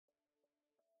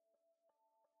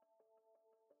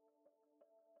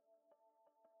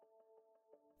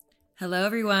Hello,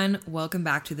 everyone. Welcome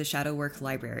back to the Shadow Work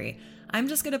Library. I'm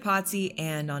Jessica DePazzi,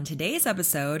 and on today's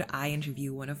episode, I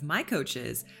interview one of my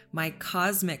coaches, my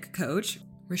cosmic coach,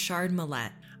 Richard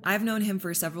Millett. I've known him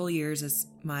for several years as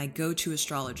my go-to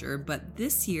astrologer, but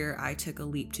this year I took a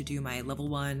leap to do my level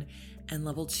 1 and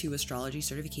level 2 astrology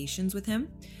certifications with him,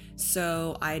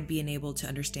 so I'd be enabled to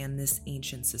understand this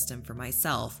ancient system for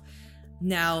myself.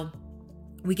 Now,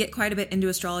 we get quite a bit into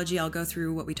astrology. I'll go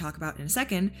through what we talk about in a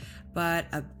second, but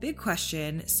a big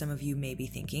question some of you may be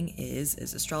thinking is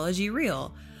astrology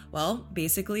real? Well,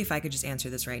 basically, if I could just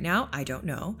answer this right now, I don't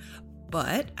know.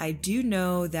 But I do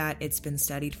know that it's been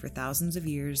studied for thousands of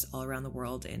years all around the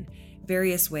world in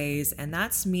various ways, and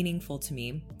that's meaningful to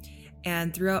me.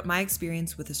 And throughout my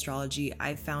experience with astrology,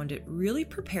 I've found it really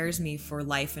prepares me for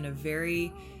life in a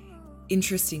very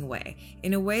interesting way,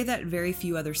 in a way that very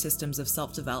few other systems of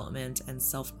self-development and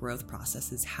self-growth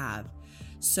processes have.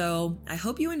 So I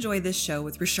hope you enjoy this show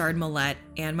with Richard Millett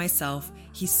and myself.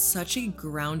 He's such a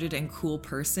grounded and cool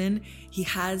person. He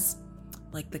has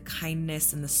like the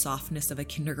kindness and the softness of a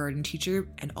kindergarten teacher,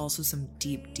 and also some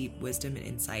deep, deep wisdom and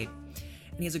insight.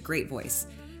 And he has a great voice.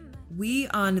 We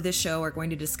on this show are going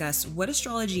to discuss what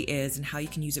astrology is and how you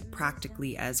can use it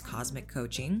practically as cosmic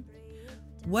coaching,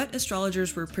 what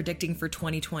astrologers were predicting for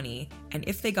 2020 and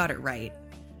if they got it right,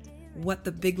 what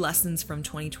the big lessons from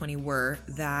 2020 were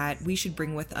that we should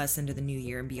bring with us into the new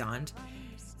year and beyond,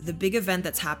 the big event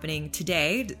that's happening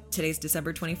today's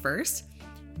December 21st.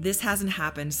 This hasn't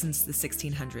happened since the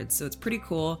 1600s, so it's pretty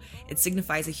cool. It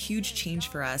signifies a huge change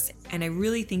for us, and I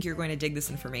really think you're going to dig this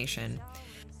information.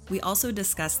 We also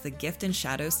discuss the gift and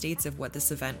shadow states of what this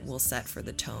event will set for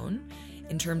the tone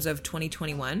in terms of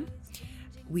 2021.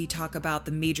 We talk about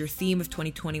the major theme of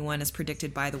 2021 as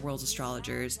predicted by the world's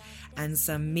astrologers and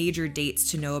some major dates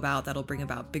to know about that'll bring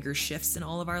about bigger shifts in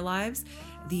all of our lives.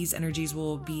 These energies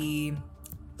they'll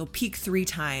peak 3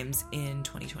 times in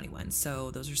 2021. So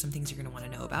those are some things you're going to want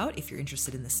to know about if you're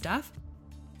interested in this stuff.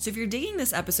 So if you're digging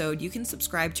this episode, you can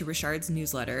subscribe to Richard's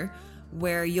newsletter,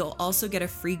 where you'll also get a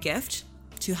free gift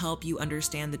to help you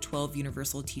understand the 12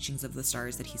 universal teachings of the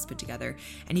stars that he's put together.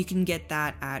 And you can get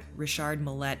that at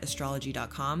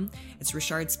richardmillettastrology.com. It's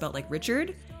Richard spelled like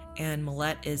Richard, and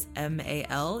Millett is Malette.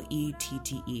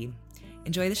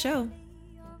 Enjoy the show.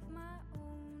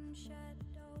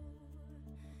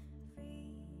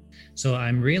 So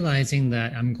I'm realizing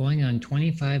that I'm going on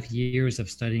 25 years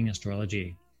of studying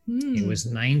astrology. It was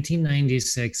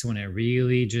 1996 when I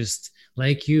really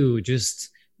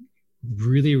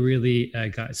really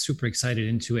got super excited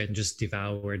into it and just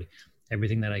devoured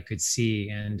everything that I could see.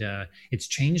 And it's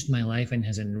changed my life and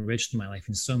has enriched my life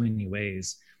in so many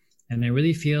ways. And I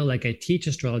really feel like I teach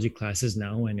astrology classes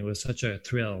now, and it was such a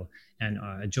thrill and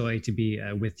a joy to be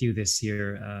with you this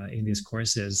year in these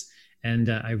courses. And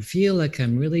I feel like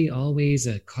I'm really always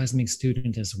a cosmic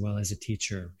student as well as a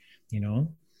teacher,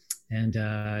 And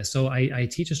so I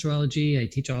teach astrology. I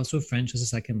teach also French as a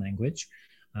second language.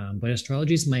 But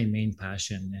astrology is my main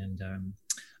passion, and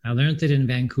I learned it in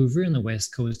Vancouver on the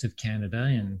west coast of Canada,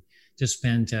 and just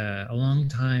spent a long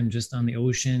time just on the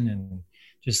ocean and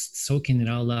just soaking it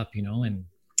all up, and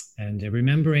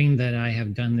remembering that I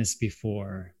have done this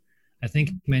before. I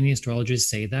think many astrologers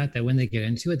say that when they get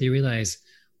into it, they realize,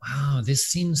 wow, this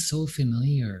seems so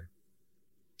familiar.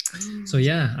 So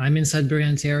yeah, I'm in Sudbury,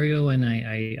 Ontario, and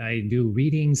I do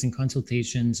readings and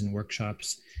consultations and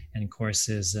workshops and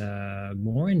courses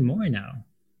more and more now.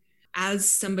 As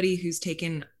somebody who's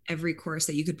taken every course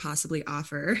that you could possibly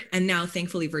offer, and now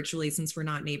thankfully virtually since we're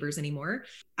not neighbors anymore,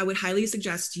 I would highly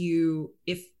suggest you,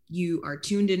 if you are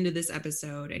tuned into this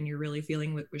episode and you're really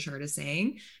feeling what Richard is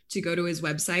saying, to go to his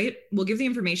website. We'll give the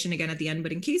information again at the end,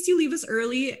 but in case you leave us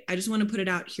early, I just want to put it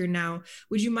out here now.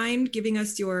 Would you mind giving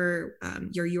us your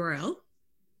URL?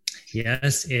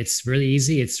 Yes, it's really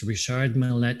easy. It's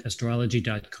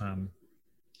richardmillettastrology.com.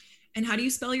 And how do you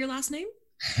spell your last name?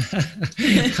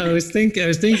 I was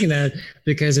thinking that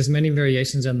because there's many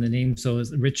variations on the name. So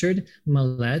it's Richard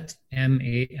Millett,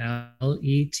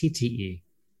 Malette.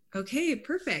 Okay,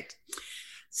 perfect.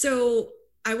 So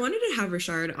I wanted to have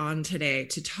Richard on today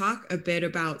to talk a bit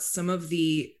about some of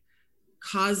the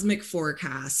cosmic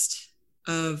forecast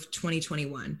of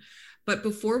 2021. But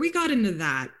before we got into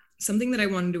that, something that I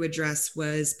wanted to address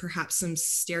was perhaps some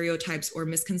stereotypes or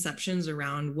misconceptions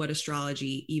around what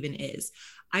astrology even is.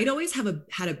 I'd always had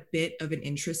a bit of an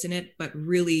interest in it, but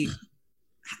really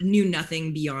knew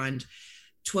nothing beyond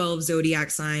 12 zodiac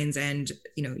signs and,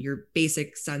 your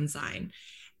basic sun sign.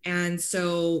 And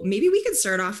so maybe we could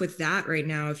start off with that right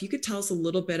now. If you could tell us a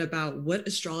little bit about what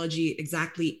astrology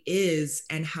exactly is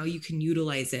and how you can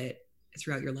utilize it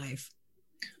throughout your life.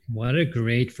 What a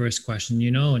great first question.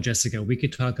 Jessica, we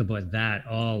could talk about that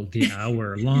all the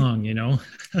hour long. Mhm.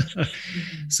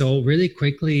 So, really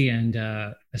quickly, and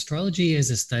astrology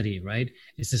is a study, right?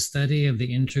 It's a study of the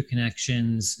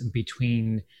interconnections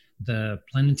between the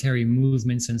planetary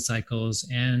movements and cycles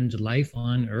and life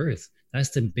on Earth.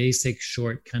 That's the basic,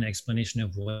 short kind of explanation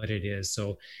of what it is.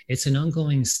 So, it's an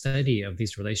ongoing study of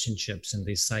these relationships and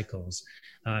these cycles.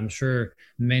 I'm sure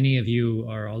many of you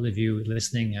or all of you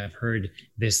listening have heard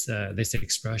this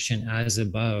expression, as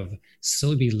above,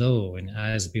 so below, and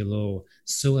as below,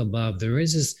 so above. There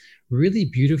is this really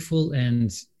beautiful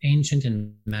and ancient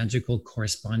and magical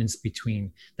correspondence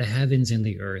between the heavens and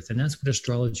the earth. And that's what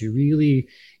astrology really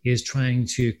is trying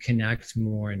to connect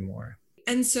more and more.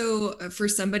 And so, for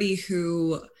somebody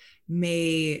who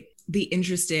may be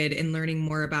interested in learning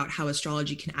more about how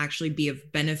astrology can actually be of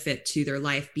benefit to their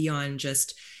life beyond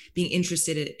just being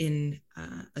interested in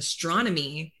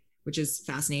astronomy, which is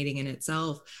fascinating in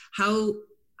itself, how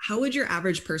would your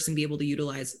average person be able to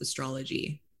utilize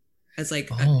astrology as like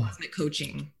a Oh, cosmic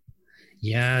coaching?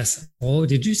 yes. Oh,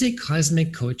 did you say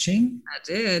cosmic coaching? I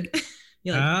did.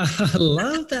 You're like, I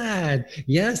love that.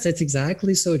 Yes, that's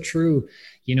exactly so true.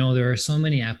 There are so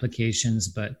many applications,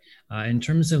 but in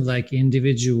terms of like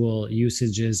individual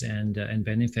usages and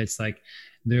benefits, like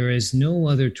there is no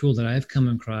other tool that I've come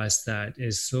across that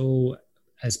is so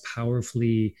as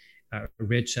powerfully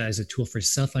rich as a tool for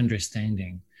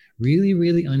self-understanding. Really,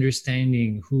 really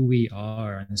understanding who we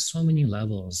are on so many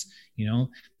levels,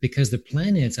 because the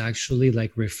planets actually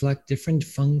like reflect different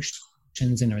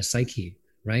functions in our psyche,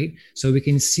 right? So we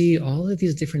can see all of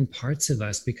these different parts of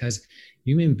us because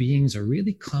human beings are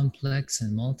really complex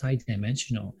and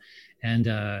multidimensional. And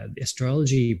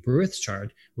astrology birth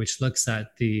chart, which looks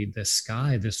at the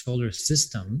sky, the solar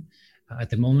system, at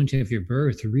the moment of your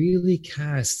birth, really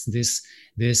casts this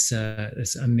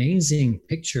amazing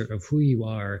picture of who you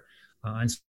are on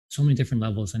so many different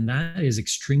levels. And that is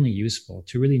extremely useful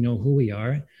to really know who we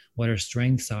are, what our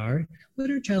strengths are,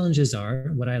 what our challenges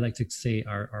are, what I like to say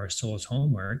are our soul's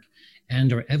homework,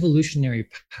 and our evolutionary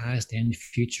past and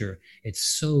future. It's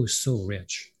so, so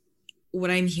rich. what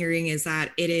I'm hearing is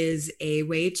that it is a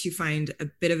way to find a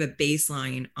bit of a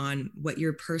baseline on what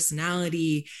your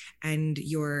personality and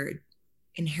your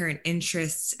inherent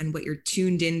interests and what you're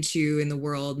tuned into in the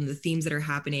world and the themes that are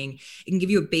happening. It can give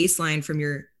you a baseline from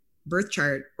your birth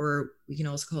chart, or we can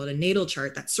also call it a natal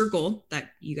chart, that circle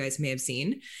that you guys may have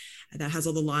seen that has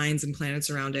all the lines and planets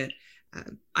around it.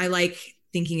 I like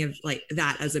thinking of like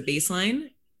that as a baseline,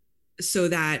 so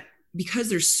that because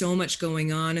there's so much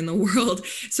going on in the world,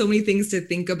 so many things to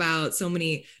think about, so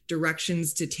many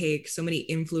directions to take, so many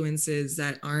influences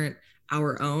that aren't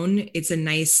our own, it's a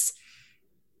nice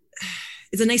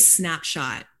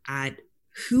snapshot at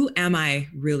who am I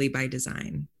really by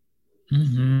design.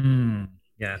 Mm-hmm.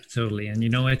 Yeah, totally. And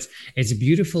it's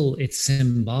beautiful. It's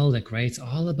symbolic, right? It's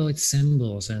all about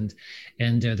symbols, and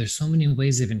there's so many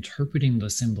ways of interpreting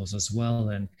those symbols as well.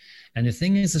 And the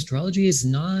thing is, astrology is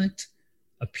not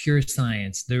a pure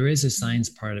science. There is a science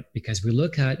part of it because we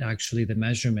look at actually the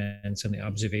measurements and the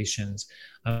observations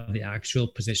of the actual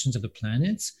positions of the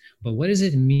planets. But what does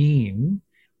it mean,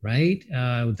 right?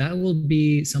 That will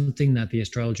be something that the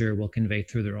astrologer will convey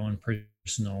through their own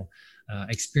personal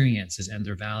experiences and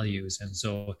their values. And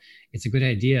so it's a good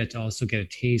idea to also get a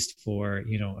taste for,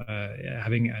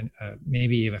 having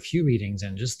maybe a few readings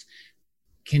and just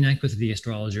connect with the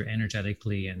astrologer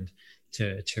energetically and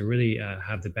to really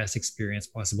have the best experience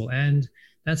possible. And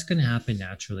that's going to happen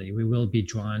naturally. We will be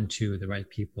drawn to the right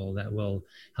people that will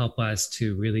help us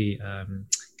to really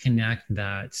connect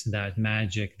that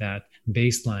magic, that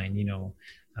baseline,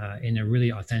 in a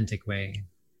really authentic way.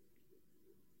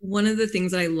 One of the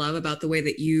things that I love about the way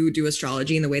that you do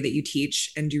astrology and the way that you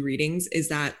teach and do readings is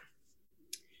that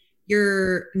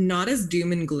you're not as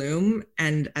doom and gloom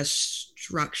and as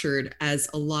structured as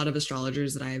a lot of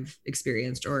astrologers that I've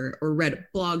experienced or read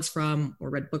blogs from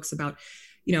or read books about.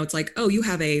 It's like, oh, you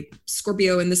have a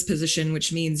Scorpio in this position,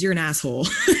 which means you're an asshole,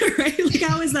 right? Like,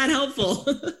 how is that helpful?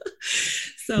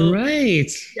 So, Right.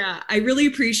 yeah, I really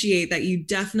appreciate that you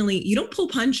don't pull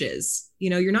punches.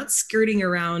 You're not skirting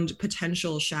around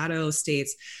potential shadow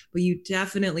states, but you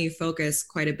definitely focus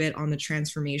quite a bit on the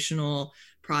transformational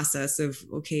process of,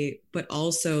 okay, but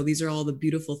also these are all the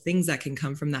beautiful things that can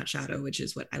come from that shadow, which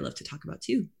is what I love to talk about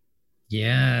too.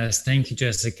 Yes, thank you,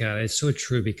 Jessica. It's so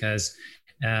true because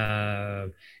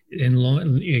I'm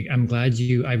glad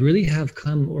I really have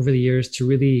come over the years to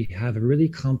really have a really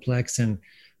complex and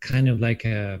kind of like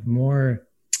a more,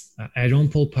 I don't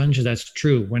pull punches. That's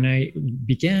true. When I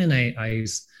began, I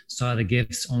saw the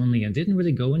gifts only and didn't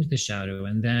really go into the shadow.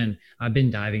 And then I've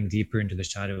been diving deeper into the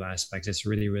shadow aspects. It's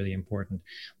really, really important.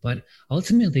 But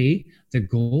ultimately, the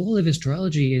goal of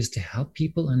astrology is to help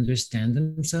people understand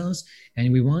themselves.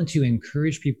 And we want to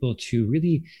encourage people to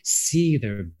really see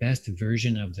their best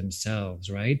version of themselves,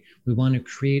 right? We want to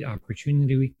create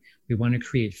opportunity. We want to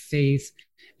create faith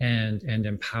and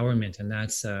empowerment, and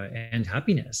that's and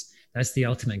happiness. That's the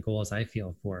ultimate goal, as I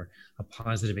feel, for a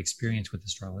positive experience with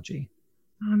astrology.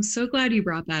 I'm so glad you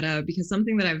brought that up, because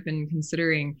something that I've been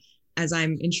considering as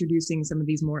I'm introducing some of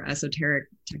these more esoteric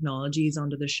technologies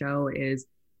onto the show is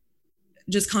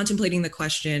just contemplating the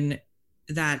question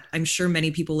that I'm sure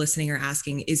many people listening are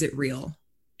asking: is it real?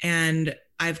 And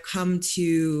I've come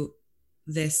to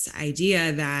this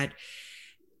idea that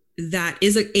that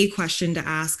is a question to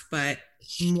ask, but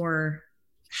more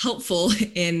helpful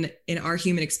in our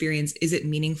human experience. Is it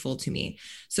meaningful to me?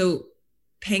 So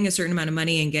paying a certain amount of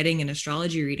money and getting an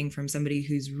astrology reading from somebody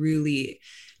who's really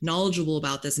knowledgeable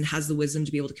about this and has the wisdom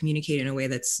to be able to communicate in a way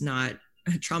that's not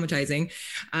traumatizing,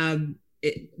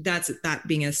 that's that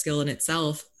being a skill in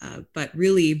itself. But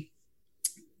really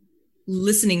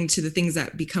listening to the things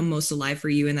that become most alive for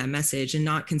you in that message, and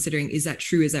not considering, is that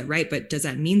true? Is that right? But does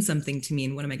that mean something to me?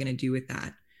 And what am I going to do with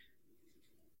that?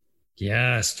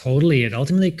 Yes, totally. It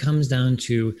ultimately comes down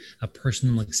to a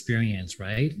personal experience,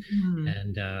 right? Mm-hmm.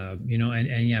 And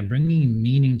and yeah, bringing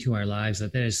meaning to our lives,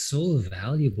 that is so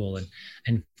valuable,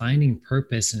 and finding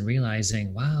purpose and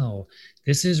realizing, wow,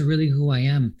 this is really who I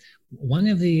am. One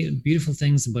of the beautiful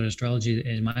things about astrology,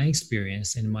 in my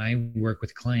experience, in my work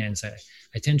with clients,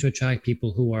 I tend to attract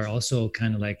people who are also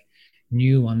kind of like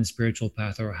new on the spiritual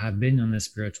path, or have been on the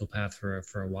spiritual path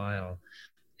for a while.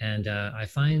 And I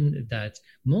find that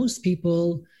most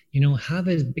people, have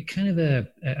a kind of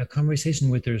a conversation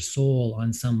with their soul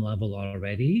on some level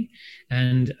already.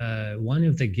 And one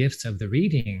of the gifts of the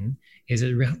reading is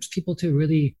it helps people to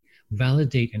really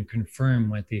validate and confirm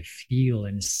what they feel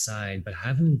inside, but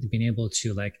haven't been able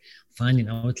to like find an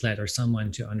outlet or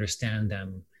someone to understand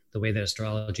them the way that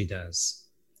astrology does.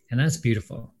 And that's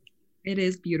beautiful. It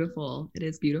is beautiful. It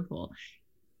is beautiful.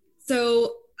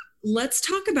 So let's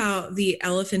talk about the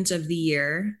elephant of the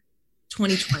year,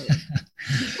 2020,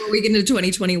 before we get into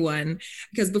 2021.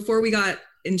 Because before we got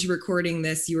into recording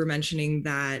this, you were mentioning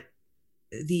that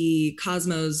the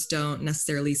cosmos don't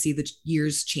necessarily see the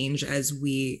years change as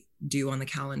we do on the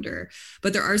calendar,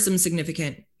 but there are some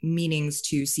significant meanings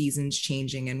to seasons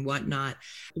changing and whatnot.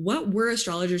 What were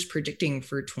astrologers predicting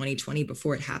for 2020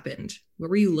 before it happened?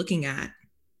 What were you looking at?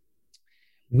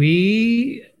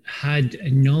 We had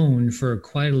known for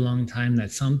quite a long time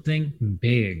that something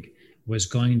big was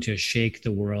going to shake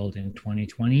the world in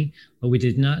 2020, but we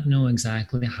did not know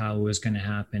exactly how it was going to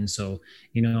happen. So,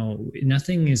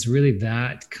 nothing is really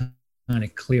that kind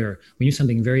of clear. We knew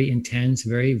something very intense,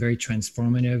 very, very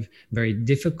transformative, very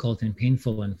difficult and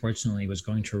painful, unfortunately, was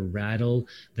going to rattle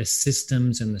the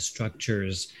systems and the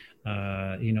structures.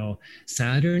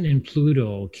 Saturn and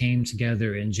Pluto came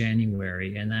together in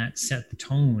January, and that set the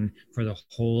tone for the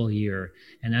whole year.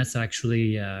 And that's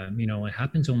actually, it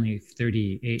happens only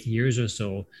 38 years or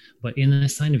so, but in the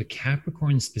sign of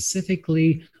Capricorn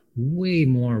specifically, way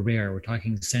more rare. We're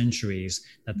talking centuries,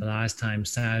 that the last time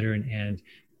Saturn and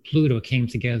Pluto came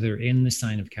together in the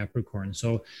sign of Capricorn.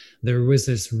 So there was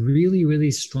this really,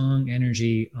 really strong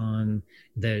energy on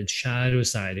the shadow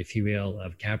side, if you will,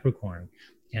 of Capricorn.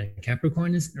 And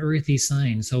Capricorn is an earthy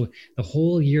sign. So the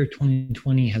whole year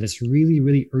 2020 had this really,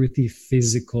 really earthy,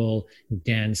 physical,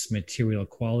 dense, material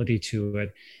quality to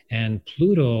it. And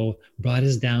Pluto brought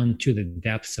us down to the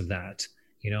depths of that,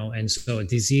 and so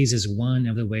disease is one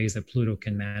of the ways that Pluto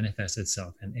can manifest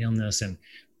itself, and illness and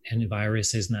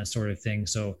viruses and that sort of thing.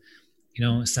 So,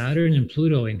 Saturn and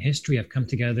Pluto in history have come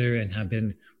together and have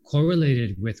been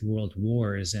correlated with world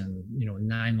wars and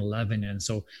 9/11, and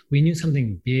so we knew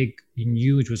something big and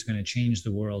huge was going to change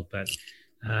the world. But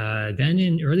then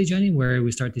in early January,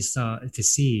 we started to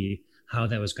see how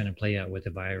that was going to play out with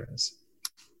the virus.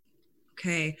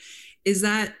 Okay, is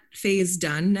that phase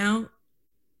done now?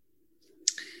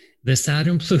 The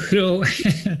Saturn Pluto,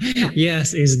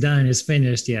 yes, is done. Is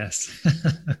finished. Yes.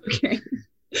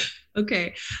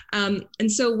 Okay.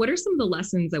 And so what are some of the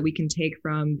lessons that we can take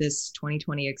from this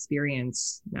 2020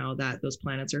 experience now that those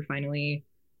planets are finally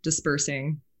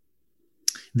dispersing?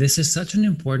 This is such an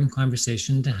important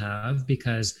conversation to have,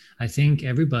 because I think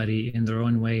everybody in their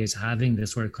own way is having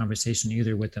this sort of conversation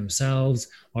either with themselves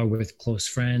or with close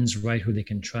friends, right, who they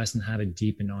can trust and have a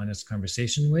deep and honest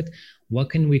conversation with. What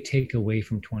can we take away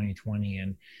from 2020?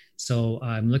 And So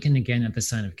I'm looking again at the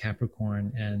sign of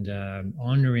Capricorn and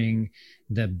honoring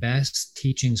the best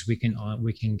teachings we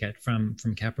can get from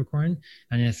Capricorn.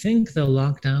 And I think the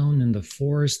lockdown and the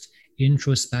forced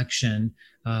introspection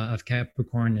of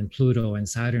Capricorn and Pluto and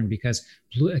Saturn, because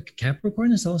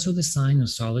Capricorn is also the sign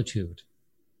of solitude,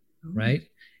 right?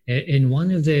 In one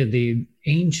of the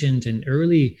ancient and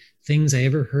early things I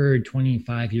ever heard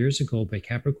 25 years ago by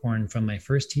Capricorn from my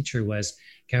first teacher was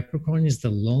Capricorn is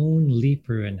the lone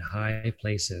leaper in high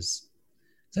places.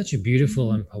 Such a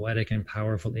beautiful and poetic and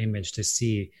powerful image to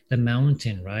see the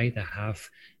mountain, right?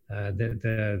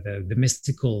 The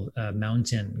mystical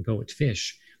mountain goat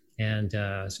fish, and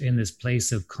in this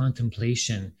place of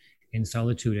contemplation in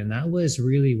solitude. And that was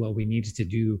really what we needed to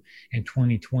do in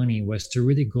 2020, was to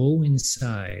really go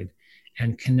inside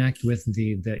and connect with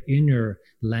the inner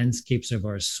landscapes of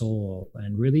our soul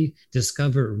and really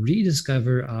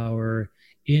rediscover our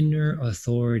inner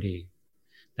authority.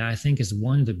 That I think is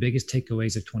one of the biggest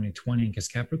takeaways of 2020, because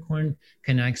Capricorn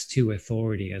connects to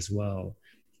authority as well.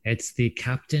 It's the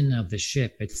captain of the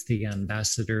ship. It's the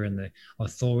ambassador and the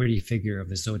authority figure of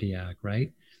the zodiac,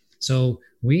 right? So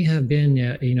we have been,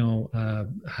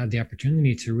 had the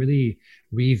opportunity to really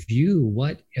review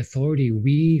what authority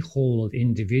we hold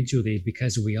individually,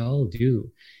 because we all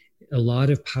do. A lot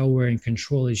of power and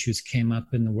control issues came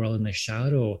up in the world in the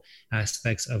shadow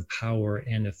aspects of power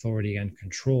and authority and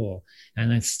control.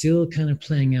 And it's still kind of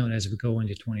playing out as we go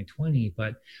into 2020.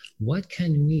 But what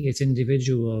can we as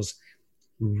individuals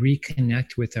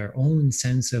reconnect with our own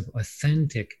sense of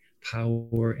authentic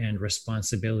power and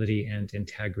responsibility and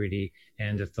integrity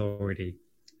and authority,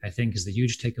 I think is the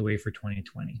huge takeaway for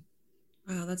 2020.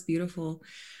 Wow, that's beautiful.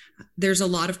 There's a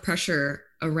lot of pressure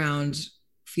around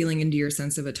feeling into your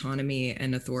sense of autonomy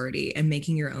and authority and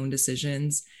making your own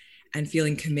decisions and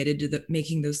feeling committed to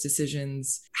making those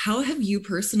decisions. How have you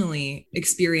personally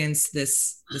experienced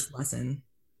this lesson?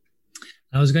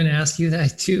 I was going to ask you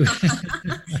that too.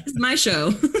 It's my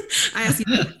show. I ask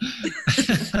you.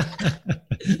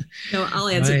 No, I'll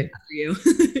answer that for you.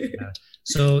 Yeah.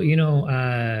 So,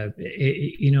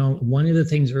 one of the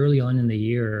things early on in the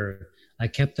year, I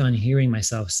kept on hearing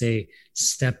myself say,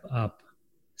 step up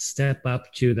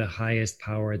to the highest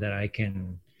power that I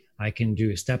can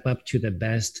do, step up to the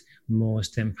best,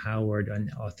 most empowered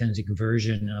and authentic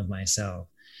version of myself.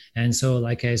 And so,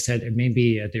 like I said,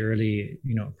 maybe at the early,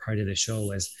 part of the show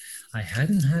was I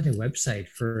hadn't had a website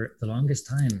for the longest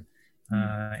time.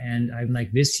 And I'm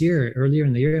like, this year, earlier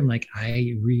in the year, I'm like,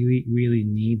 I really, really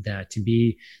need that to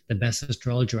be the best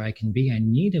astrologer I can be. I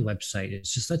need a website.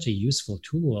 It's just such a useful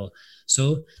tool.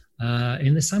 So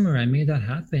in the summer, I made that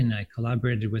happen. I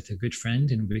collaborated with a good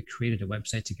friend and we created a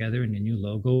website together and a new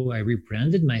logo. I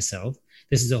rebranded myself.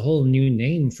 This is a whole new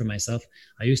name for myself.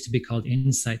 I used to be called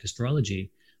Insight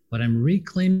Astrology, but I'm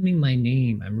reclaiming my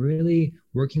name. I'm really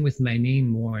working with my name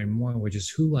more and more, which is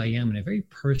who I am in a very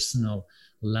personal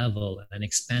level, and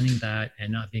expanding that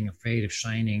and not being afraid of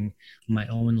shining my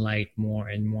own light more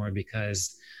and more,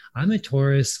 because I'm a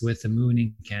Taurus with the moon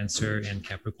in Cancer and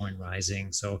Capricorn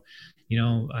rising. So,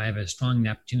 I have a strong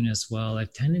Neptune as well.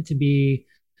 I've tended to be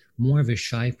more of a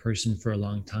shy person for a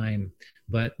long time,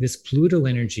 but this Pluto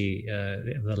energy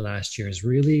the last year has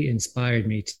really inspired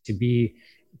me to be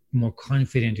more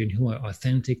confident in who I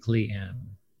authentically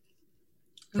am,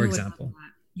 for example.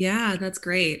 Yeah, that's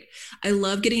great. I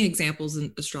love getting examples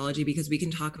in astrology because we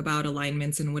can talk about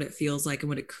alignments and what it feels like and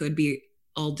what it could be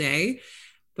all day,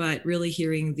 but really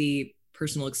hearing the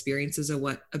personal experiences of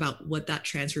about what that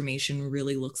transformation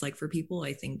really looks like for people,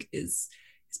 I think is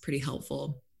pretty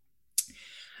helpful.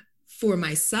 For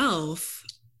myself,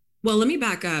 well, let me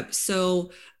back up.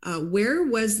 So where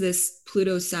was this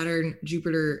Pluto, Saturn,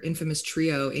 Jupiter infamous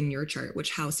trio in your chart?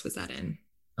 Which house was that in?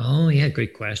 Oh, yeah,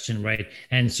 great question, right?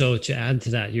 And so to add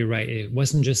to that, you're right. It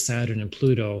wasn't just Saturn and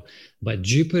Pluto, but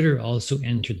Jupiter also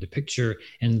entered the picture.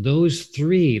 And those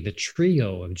three, the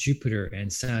trio of Jupiter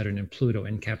and Saturn and Pluto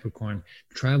and Capricorn,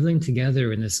 traveling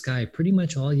together in the sky pretty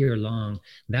much all year long,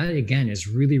 that again is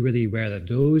really, really rare that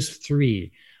those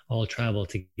three all travel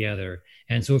together.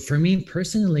 And so for me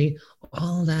personally,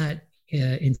 all that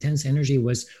intense energy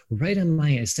was right on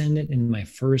my ascendant in my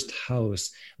first house,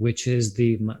 which is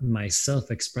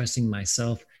myself expressing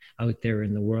myself out there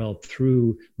in the world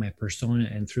through my persona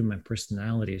and through my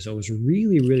personality. So it was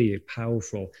really, really a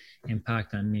powerful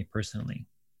impact on me personally.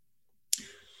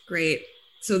 Great.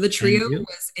 So the trio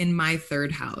was in my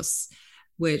third house,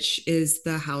 which is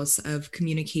the house of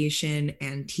communication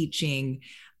and teaching,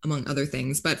 among other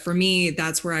things. But for me,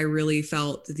 that's where I really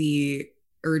felt the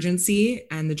urgency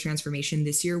and the transformation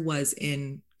this year was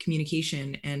in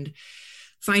communication and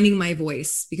finding my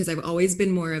voice, because I've always been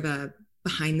more of a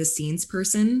behind the scenes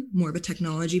person, more of a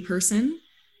technology person.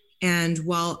 And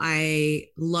while I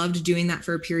loved doing that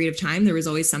for a period of time, there was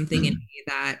always something in me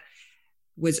that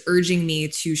was urging me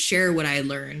to share what I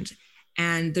learned.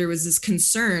 And there was this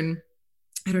concern.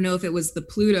 I don't know if it was the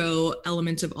Pluto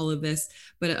element of all of this,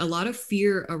 but a lot of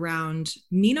fear around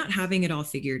me not having it all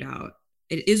figured out.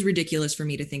 It is ridiculous for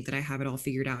me to think that I have it all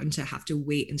figured out and to have to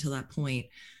wait until that point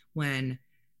when,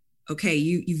 okay,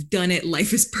 you've done it,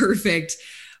 life is perfect.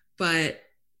 But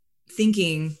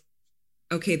thinking,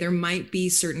 okay, there might be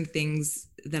certain things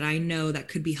that I know that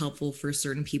could be helpful for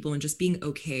certain people, and just being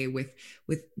okay with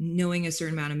knowing a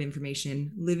certain amount of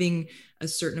information, living a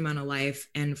certain amount of life,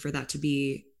 and for that to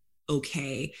be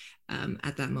okay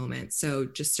at that moment. So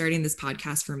just starting this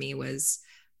podcast for me was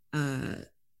a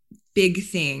big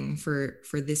thing for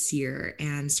this year,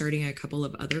 and starting a couple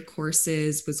of other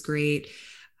courses was great.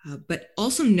 But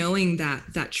also knowing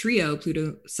that trio,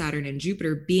 Pluto, Saturn, and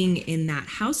Jupiter, being in that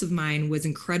house of mine was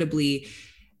incredibly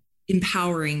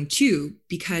empowering too,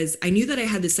 because I knew that I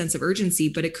had this sense of urgency,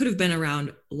 but it could have been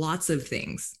around lots of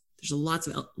things. There's a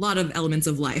lot of elements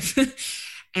of life.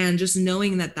 And just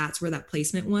knowing that that's where that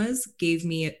placement was gave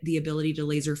me the ability to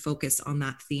laser focus on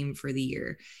that theme for the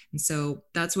year. And so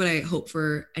that's what I hope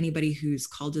for anybody who's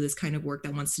called to this kind of work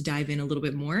that wants to dive in a little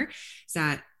bit more, is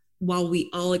that while we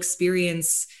all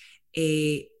experience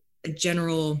a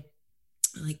general,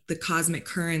 like the cosmic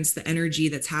currents, the energy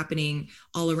that's happening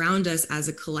all around us as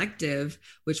a collective,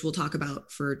 which we'll talk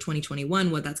about for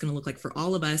 2021, what that's going to look like for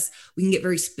all of us, we can get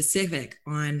very specific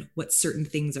on what certain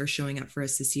things are showing up for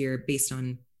us this year based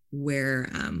on where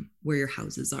your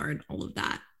houses are and all of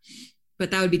that.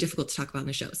 But that would be difficult to talk about in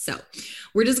the show. So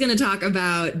we're just going to talk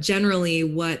about generally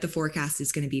what the forecast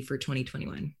is going to be for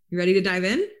 2021. You ready to dive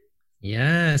in?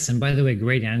 Yes. And by the way,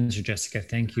 great answer, Jessica.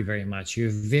 Thank you very much. You're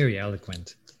very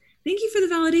eloquent. Thank you for the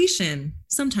validation.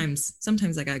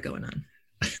 Sometimes I got it going on.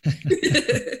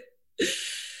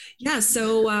 Yeah.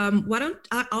 So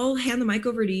I'll hand the mic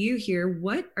over to you here.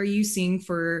 What are you seeing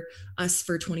for us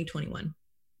for 2021?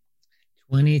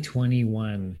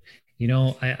 2021. You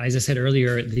know, as I said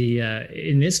earlier,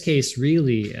 in this case,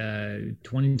 really,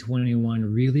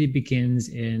 2021 really begins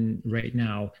in right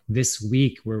now, this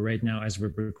week. Right now, as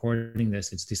we're recording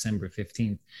this, it's December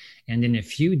 15th. And in a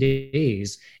few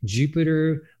days,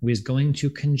 Jupiter was going to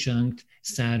conjunct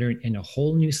Saturn in a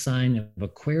whole new sign of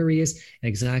Aquarius,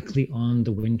 exactly on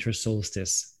the winter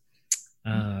solstice.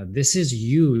 This is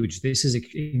huge. This is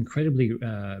incredibly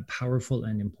powerful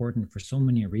and important for so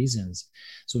many reasons.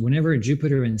 So whenever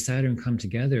Jupiter and Saturn come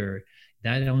together,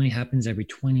 that only happens every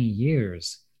 20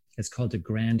 years. It's called a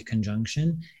grand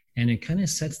conjunction, and it kind of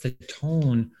sets the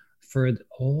tone for the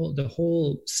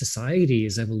whole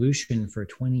society's evolution for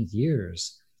 20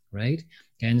 years, right?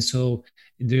 And so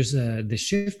there's the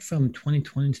shift from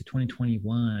 2020 to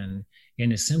 2021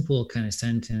 in a simple kind of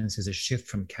sentence is a shift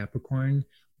from Capricorn,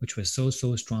 which was so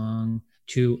strong,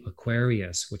 to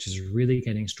Aquarius, which is really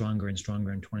getting stronger and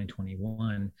stronger in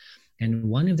 2021. And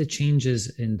one of the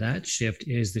changes in that shift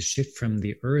is the shift from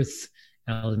the earth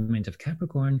element of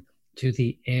Capricorn to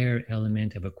the air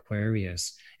element of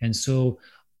Aquarius. And so,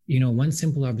 you know, one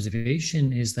simple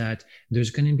observation is that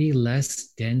there's going to be less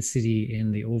density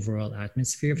in the overall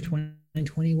atmosphere of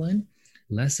 2021,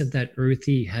 less of that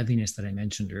earthy heaviness that I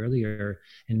mentioned earlier,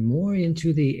 and more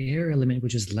into the air element,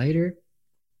 which is lighter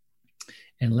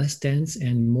and less dense,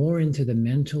 and more into the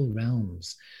mental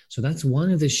realms. So that's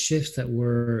one of the shifts that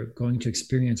we're going to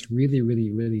experience really, really,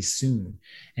 really soon,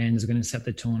 and is going to set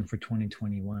the tone for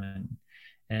 2021.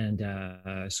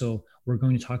 And so we're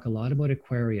going to talk a lot about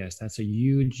Aquarius. That's a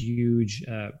huge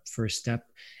first step.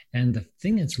 And the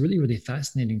thing that's really, really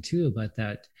fascinating too about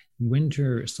that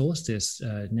winter solstice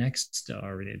next,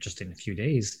 or just in a few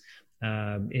days,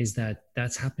 is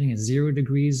that's happening at 0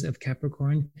 degrees of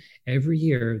Capricorn. Every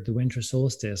year, the winter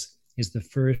solstice is the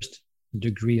first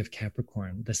degree of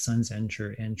Capricorn, the sun's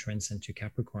entrance into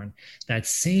Capricorn. That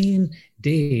same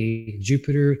day,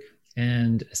 Jupiter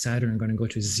and Saturn are going to go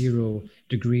to 0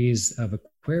 degrees of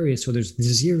Aquarius. So there's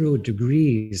 0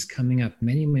 degrees coming up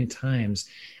many times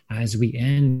as we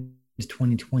end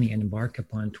 2020 and embark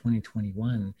upon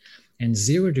 2021. And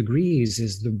 0 degrees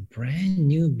is the brand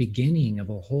new beginning of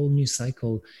a whole new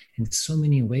cycle in so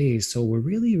many ways. So we're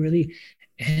really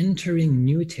entering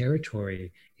new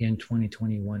territory in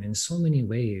 2021 in so many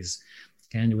ways.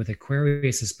 And with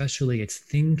Aquarius especially, it's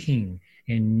thinking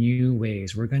in new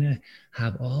ways. We're going to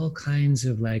have all kinds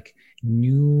of like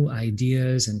new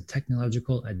ideas and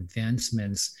technological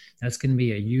advancements. That's going to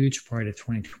be a huge part of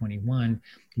 2021,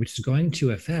 which is going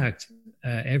to affect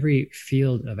every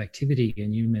field of activity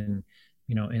in human,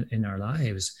 in our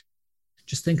lives.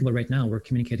 Just think about right now, we're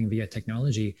communicating via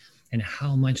technology and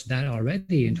how much that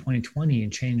already in 2020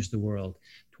 and changed the world.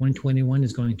 2021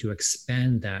 is going to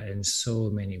expand that in so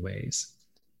many ways.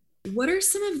 What are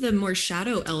some of the more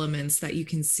shadow elements that you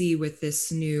can see with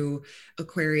this new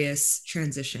Aquarius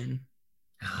transition?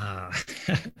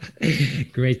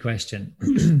 Great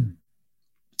question.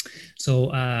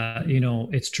 So,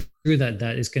 it's true that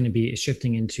that is going to be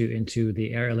shifting into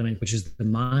the air element, which is the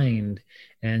mind.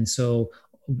 And so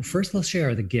first I'll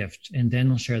share the gift and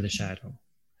then I'll share the shadow.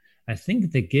 I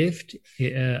think the gift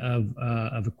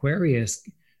of Aquarius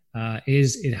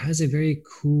is it has a very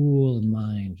cool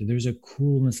mind. There's a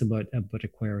coolness about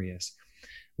Aquarius.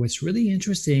 What's really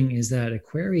interesting is that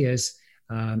Aquarius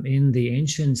in the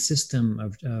ancient system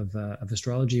of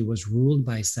astrology was ruled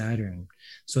by Saturn.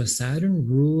 So Saturn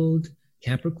ruled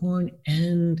Capricorn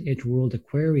and it ruled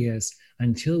Aquarius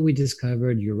until we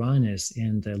discovered Uranus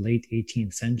in the late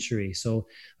 18th century. So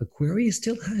Aquarius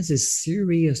still has a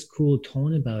serious cool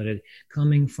tone about it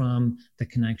coming from the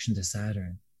connection to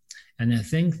Saturn. And I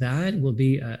think that will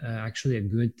be actually a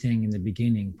good thing in the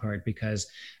beginning part, because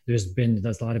there's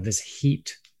a lot of this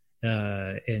heat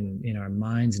in our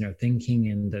minds and our thinking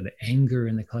and the anger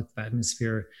in the collective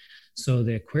atmosphere. So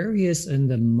the Aquarius and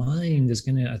the mind is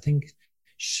going to, I think,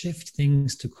 shift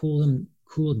things to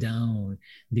cool down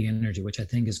the energy, which I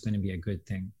think is going to be a good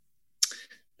thing.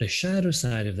 The shadow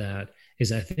side of that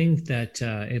is I think that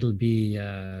it'll be,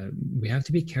 we have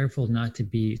to be careful not to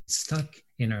be stuck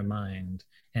in our mind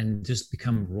and just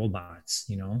become robots,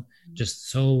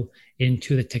 just so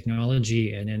into the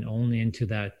technology and then only into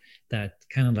that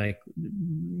kind of like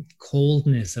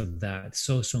coldness of that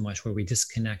so much, where we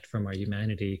disconnect from our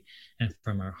humanity and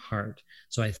from our heart.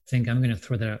 So I think I'm going to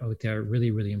throw that out there,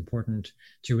 really, really important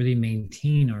to really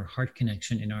maintain our heart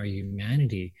connection and our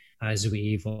humanity as we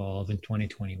evolve in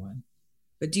 2021.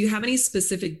 But do you have any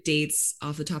specific dates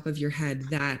off the top of your head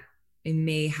that it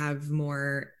may have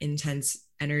more intense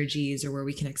energies, or where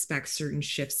we can expect certain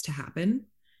shifts to happen?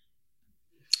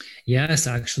 Yes,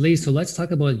 actually. So let's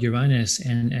talk about Uranus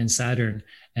and Saturn.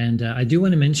 And I do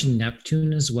want to mention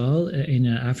Neptune as well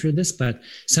after this, but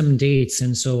some dates.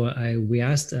 And so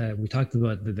we talked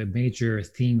about the major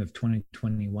theme of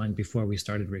 2021 before we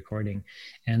started recording.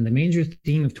 And the major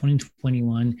theme of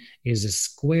 2021 is a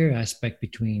square aspect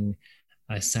between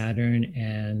Saturn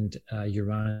and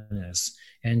Uranus.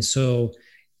 And so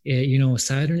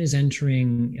Saturn is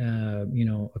entering,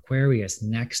 Aquarius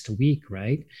next week,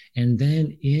 right? And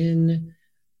then in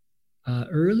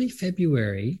early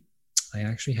February, I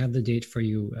actually have the date for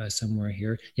you somewhere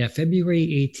here. Yeah, February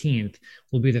 18th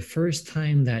will be the first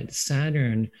time that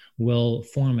Saturn will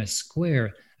form a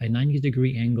square, a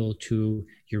 90-degree angle to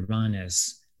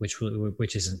Uranus,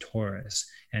 which is in Taurus.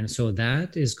 And so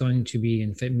that is going to be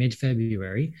in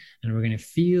mid-February. And we're going to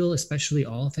feel, especially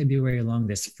all February along,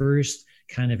 this first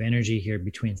kind of energy here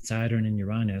between Saturn and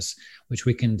Uranus, which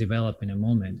we can develop in a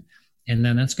moment. And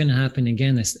then that's going to happen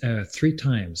again 3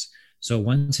 times. So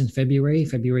once in February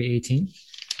 18th,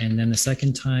 and then the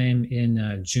second time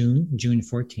in June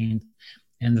 14th,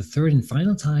 and the third and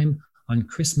final time on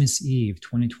Christmas Eve,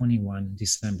 2021,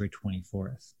 December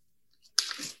 24th.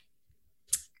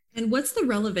 And what's the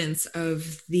relevance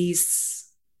of these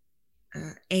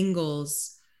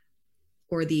angles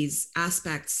or these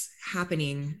aspects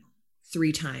happening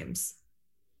 3 times?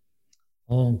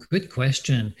 Oh, good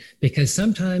question. Because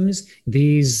sometimes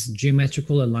these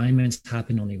geometrical alignments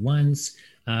happen only once,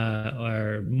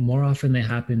 or more often they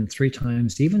happen 3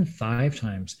 times, even 5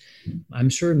 times. I'm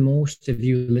sure most of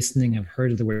you listening have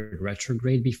heard of the word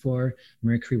retrograde before.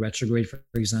 Mercury retrograde, for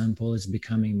example, is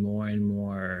becoming more and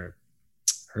more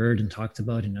heard and talked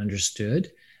about and understood.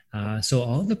 So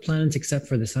all the planets except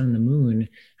for the sun and the moon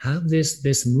have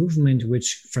this movement,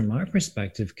 which from our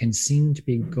perspective can seem to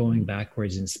be going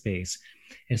backwards in space.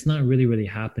 It's not really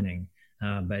happening,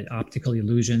 but optical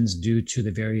illusions due to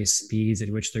the various speeds at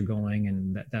which they're going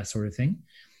and that sort of thing.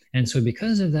 And so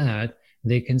because of that,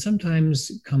 they can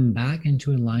sometimes come back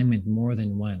into alignment more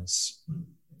than once.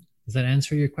 Does that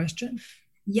answer your question?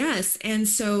 Yes. And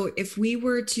so if we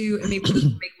were to, and maybe this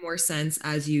will make more sense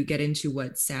as you get into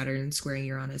what Saturn squaring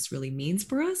Uranus really means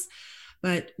for us,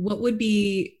 but what would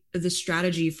be the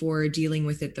strategy for dealing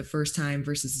with it the first time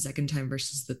versus the second time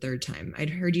versus the third time?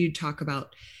 I'd heard you talk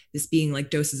about this being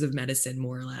like doses of medicine,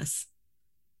 more or less.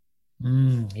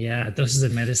 Yeah, doses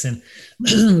of medicine.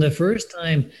 The first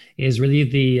time is really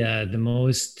the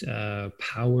most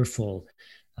powerful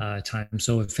time.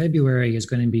 So February is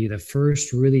going to be the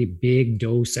first really big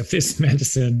dose of this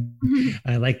medicine.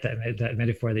 I like that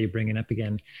metaphor that you're bringing up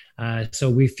again.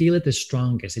 So we feel it the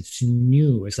strongest. It's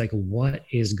new. It's like, what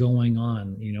is going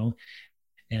on,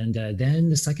 And then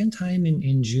the second time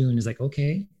in June is like,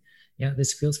 okay, yeah,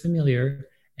 this feels familiar.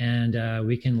 And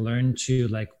we can learn to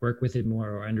like work with it more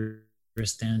or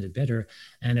understand it better.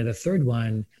 And the third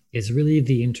one is really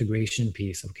the integration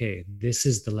piece. Okay, this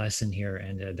is the lesson here.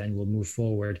 And then we'll move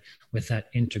forward with that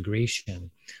integration.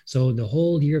 So the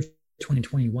whole year of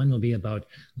 2021 will be about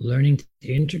learning to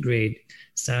integrate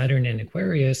Saturn in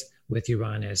Aquarius with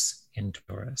Uranus in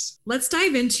Taurus. Let's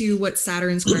dive into what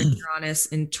Saturn's current Uranus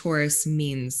in Taurus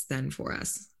means then for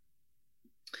us.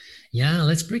 Yeah,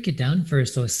 let's break it down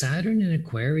first. So Saturn in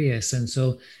Aquarius. And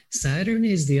so Saturn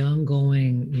is the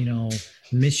ongoing,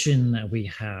 mission that we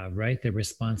have, right? The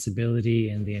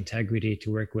responsibility and the integrity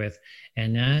to work with.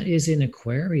 And that is in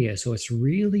Aquarius. So it's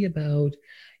really about,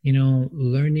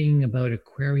 learning about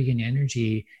Aquarian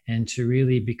energy and to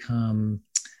really become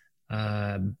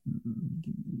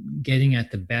getting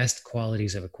at the best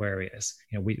qualities of Aquarius.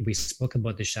 We spoke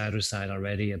about the shadow side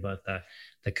already, about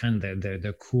the kind of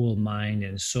the cool mind,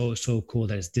 and so cool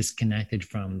that it's disconnected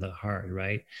from the heart,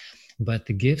 right? But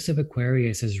the gifts of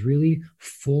Aquarius is really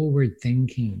forward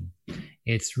thinking.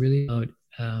 It's really about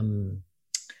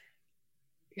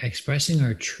expressing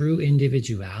our true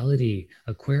individuality.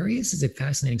 Aquarius is a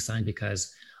fascinating sign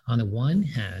because on the one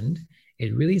hand,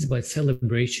 it really is about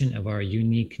celebration of our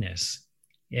uniqueness.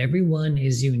 Everyone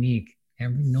is unique.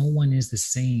 No one is the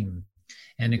same.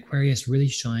 And Aquarius really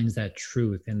shines that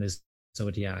truth in this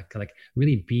zodiac. Like,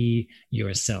 really be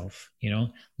yourself,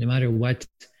 no matter what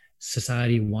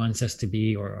society wants us to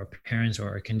be, or our parents or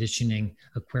our conditioning.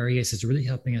 Aquarius is really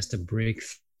helping us to break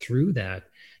through that,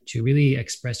 to really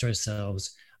express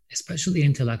ourselves, especially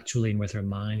intellectually and with our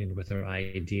mind and with our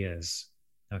ideas.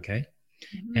 Okay.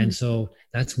 Mm-hmm. And so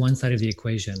that's one side of the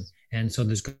equation. And so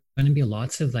there's going to be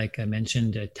lots of, like I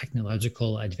mentioned,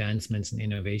 technological advancements and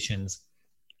innovations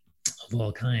of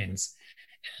all kinds,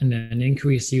 and an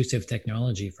increased use of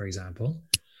technology, for example.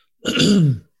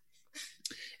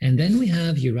 And then we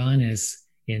have Uranus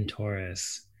in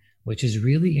Taurus, which is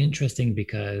really interesting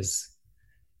because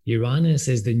Uranus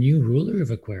is the new ruler of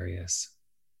Aquarius,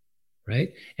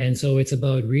 right? And so it's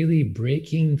about really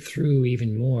breaking through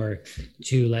even more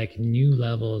to like new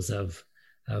levels of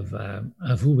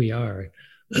who we are,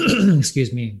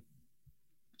 excuse me,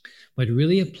 but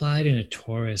really applied in a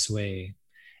Taurus way.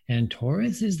 And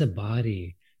Taurus is the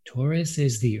body, Taurus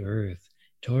is the earth,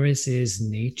 Taurus is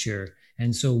nature.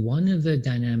 And so one of the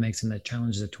dynamics and the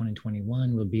challenges of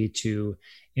 2021 will be to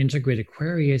integrate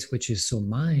Aquarius, which is so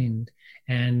mind,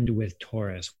 and with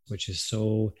Taurus, which is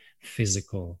so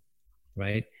physical,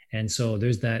 right? And so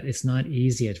there's that. It's not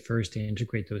easy at first to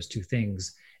integrate those two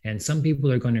things. And some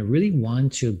people are going to really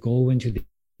want to go into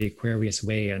the Aquarius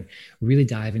way and really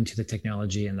dive into the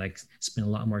technology and like spend a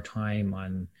lot more time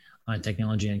on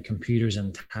technology and computers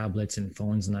and tablets and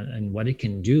phones and what it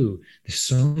can do. There's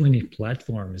so many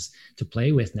platforms to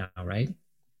play with now, right?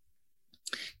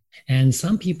 And a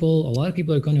lot of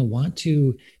people are going to want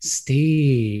to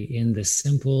stay in the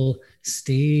simple,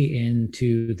 stay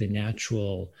into the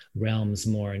natural realms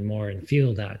more and more, and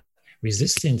feel that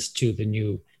resistance to the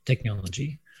new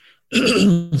technology.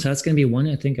 So that's going to be one,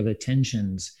 I think, of the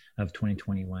tensions of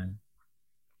 2021.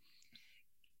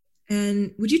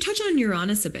 And would you touch on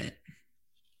Uranus a bit?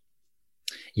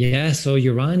 Yeah, so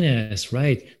Uranus,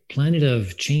 right? Planet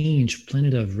of change,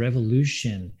 planet of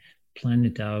revolution,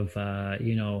 planet of,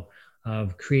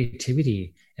 of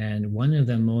creativity. And one of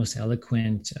the most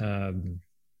eloquent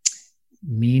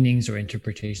meanings or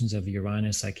interpretations of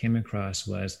Uranus I came across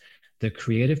was the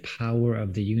creative power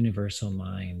of the universal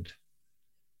mind.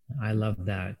 I love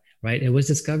that, right? It was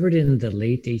discovered in the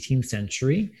late 18th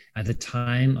century at the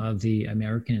time of the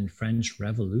American and French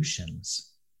revolutions.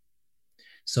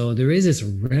 So there is this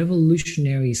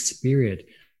revolutionary spirit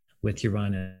with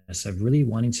Uranus of really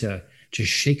wanting to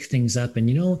shake things up.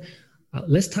 And,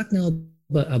 let's talk now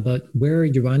about where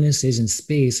Uranus is in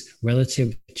space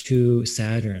relative to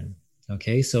Saturn.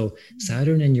 Okay, so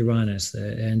Saturn and Uranus,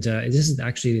 and this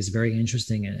is very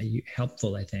interesting and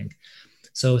helpful, I think.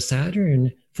 So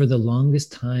Saturn, for the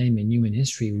longest time in human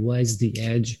history, was the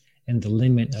edge and the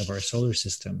limit of our solar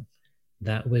system.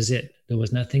 That was it. There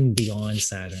was nothing beyond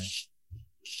Saturn.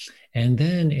 And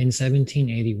then in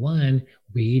 1781,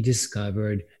 we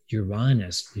discovered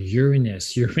Uranus. It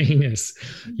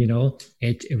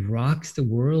rocked the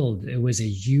world. It was a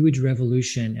huge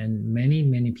revolution, and many,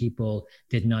 many people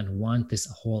did not want this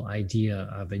whole idea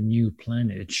of a new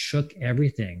planet. It shook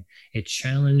everything. It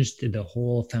challenged the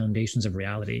whole foundations of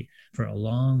reality for a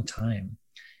long time.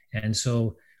 And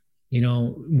so,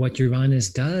 what Uranus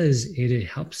does, it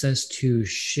helps us to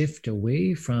shift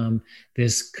away from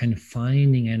this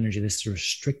confining energy, this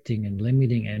restricting and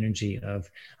limiting energy of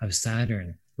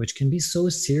Saturn. which can be so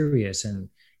serious. And,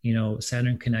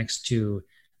 Saturn connects to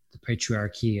the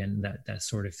patriarchy and that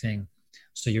sort of thing.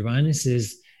 So Uranus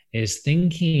is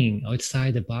thinking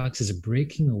outside the box, is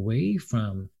breaking away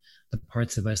from the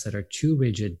parts of us that are too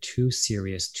rigid, too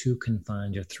serious, too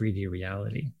confined to 3D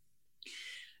reality.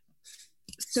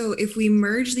 So if we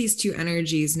merge these two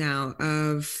energies now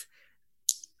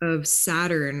of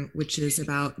Saturn, which is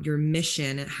about your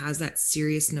mission, it has that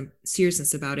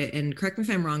seriousness about it. And correct me if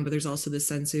I'm wrong, but there's also this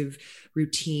sense of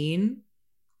routine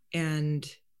and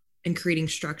creating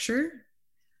structure.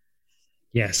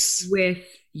 Yes. With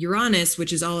Uranus,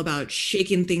 which is all about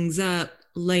shaking things up,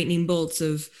 lightning bolts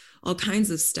of all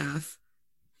kinds of stuff,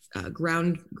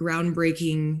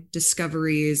 groundbreaking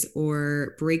discoveries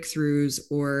or breakthroughs,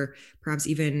 or perhaps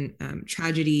even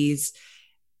tragedies.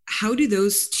 How do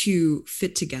those two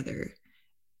fit together?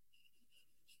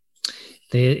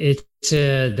 That's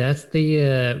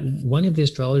one of the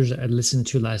astrologers I listened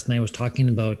to last night was talking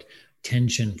about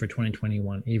tension for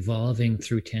 2021, evolving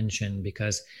through tension,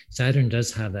 because Saturn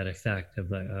does have that effect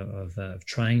of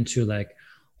trying to like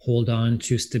hold on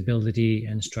to stability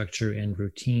and structure and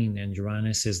routine, and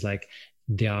Uranus is like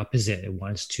the opposite. It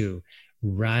wants to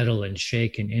rattle and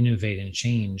shake and innovate and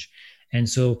change. And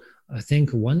so I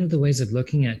think one of the ways of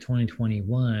looking at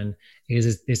 2021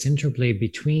 is this interplay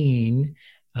between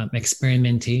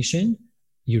experimentation,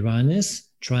 Uranus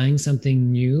trying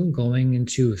something new, going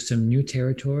into some new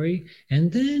territory,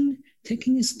 and then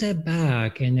taking a step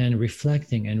back and then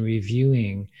reflecting and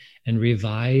reviewing and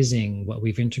revising what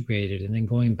we've integrated, and then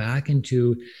going back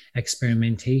into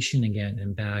experimentation again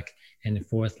and back and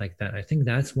forth like that. I think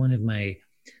that's one of my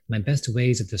best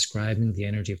ways of describing the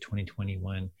energy of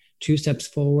 2021. 2 steps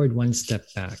forward, 1 step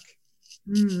back.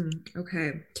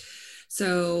 Okay.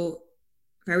 So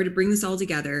if I were to bring this all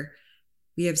together,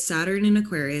 we have Saturn in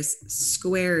Aquarius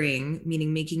squaring,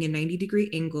 meaning making a 90-degree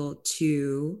angle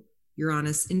to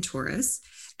Uranus in Taurus.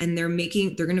 And they're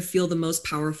going to feel the most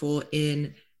powerful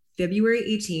in February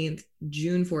 18th,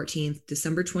 June 14th,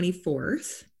 December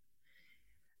 24th.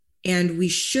 And we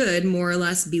should more or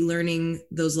less be learning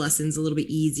those lessons a little bit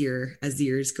easier as the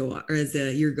years go on, or as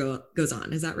the year goes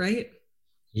on. Is that right?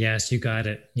 Yes, you got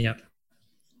it. Yep.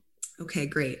 Okay,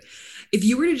 great. If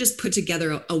you were to just put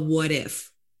together a what if,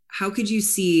 how could you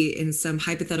see in some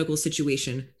hypothetical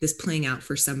situation this playing out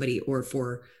for somebody or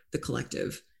for the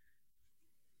collective?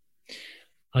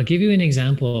 I'll give you an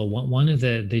example. One of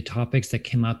the topics that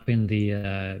came up in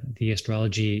the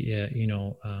astrology,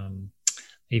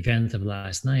 event of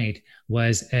last night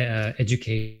was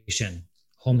education,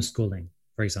 homeschooling,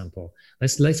 for example.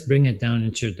 Let's bring it down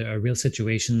into a real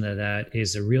situation that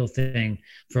is a real thing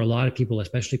for a lot of people,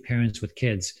 especially parents with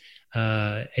kids.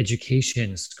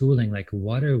 Education, schooling, like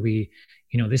what are we,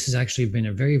 this has actually been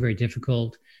a very, very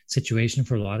difficult situation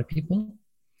for a lot of people.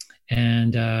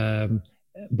 And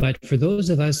but for those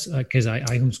of us, because I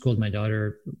homeschooled my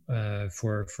daughter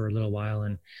for a little while,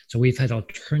 and so we've had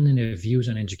alternative views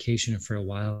on education for a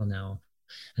while now.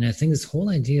 And I think this whole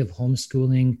idea of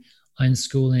homeschooling,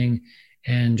 unschooling,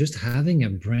 and just having a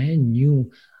brand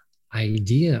new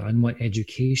idea on what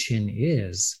education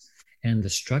is, and the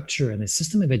structure and the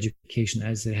system of education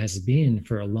as it has been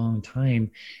for a long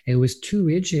time, it was too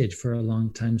rigid for a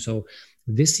long time. So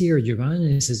this year,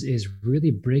 Uranus is really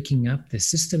breaking up the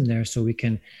system there, so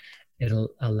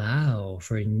it'll allow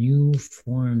for new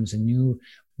forms and new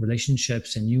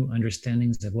relationships and new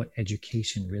understandings of what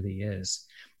education really is,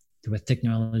 with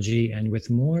technology and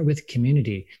with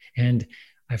community. And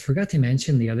I forgot to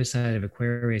mention the other side of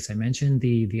Aquarius. I mentioned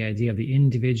the idea of the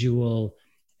individual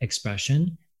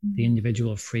expression, the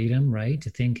individual freedom, right, to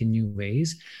think in new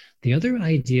ways. The other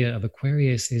idea of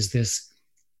Aquarius is this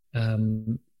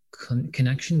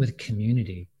connection with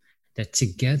community, that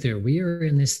together we are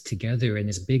in this together in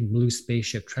this big blue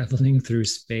spaceship traveling through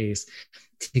space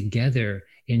together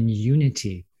in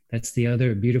unity. That's the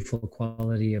other beautiful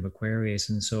quality of Aquarius.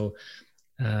 And so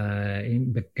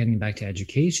getting back to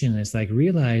education, it's like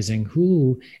realizing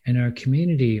who in our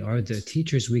community are the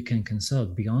teachers we can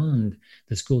consult beyond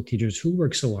the school teachers who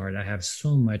work so hard. I have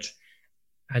so much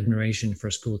admiration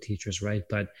for school teachers, right?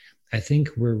 But I think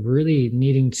we're really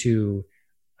needing to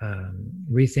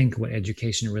rethink what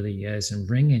education really is, and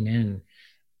bringing in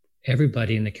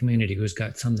everybody in the community who's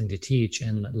got something to teach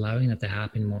and allowing that to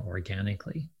happen more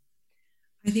organically.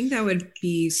 I think that would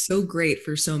be so great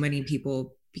for so many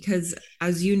people, because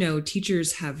as you know,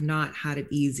 teachers have not had it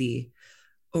easy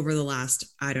over the last,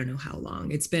 I don't know how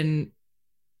long. It's been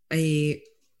a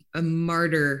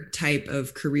martyr type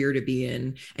of career to be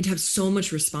in, and to have so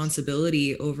much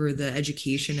responsibility over the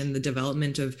education and the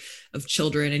development of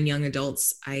children and young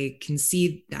adults. I can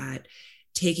see that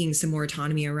taking some more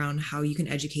autonomy around how you can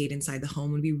educate inside the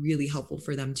home would be really helpful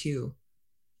for them too.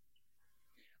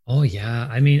 Oh, yeah.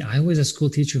 I mean, I was a school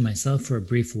teacher myself for a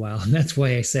brief while, and that's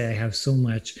why I say I have so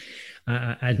much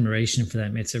admiration for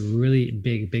them. It's a really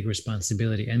big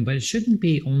responsibility, but it shouldn't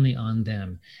be only on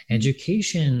them.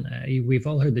 Education, we've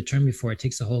all heard the term before, it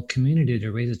takes a whole community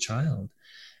to raise a child.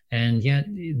 And yet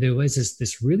there was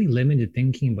this really limited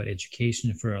thinking about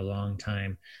education for a long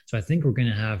time. So I think we're going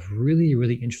to have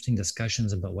really interesting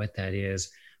discussions about what that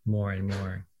is more and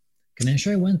more. Can I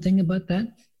share one thing about that?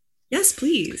 Yes,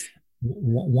 please.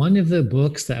 One of the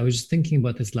books that I was just thinking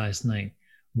about this last night,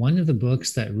 one of the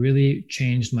books that really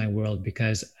changed my world,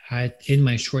 because in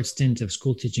my short stint of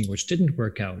school teaching, which didn't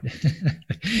work out,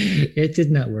 it did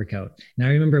not work out. And I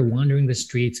remember wandering the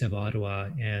streets of Ottawa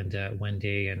and one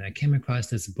day, and I came across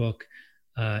this book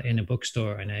in a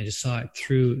bookstore, and I just saw it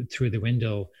through the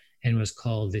window, and it was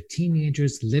called The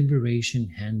Teenager's Liberation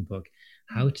Handbook: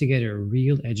 How to Get a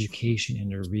Real Education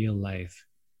in a Real Life.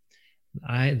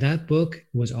 That book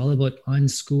was all about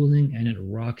unschooling, and it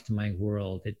rocked my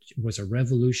world. It was a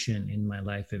revolution in my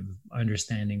life of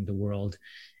understanding the world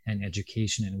and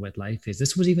education and what life is.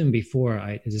 This was even before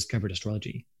I discovered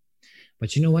astrology.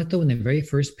 But you know what, though? In the very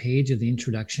first page of the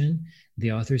introduction,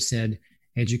 the author said,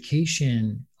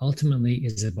 education ultimately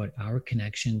is about our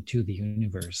connection to the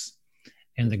universe.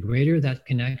 And the greater that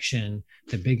connection,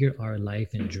 the bigger our life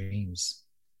and dreams.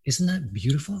 Isn't that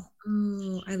beautiful?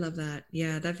 Oh, I love that.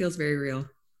 Yeah, that feels very real.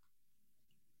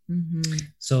 Mm-hmm.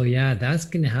 So yeah, that's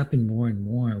going to happen more and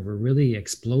more. We're really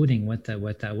exploding what that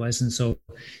was. And so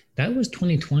that was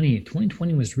 2020.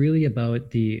 2020 was really about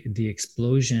the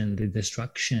explosion, the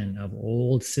destruction of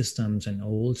old systems and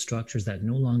old structures that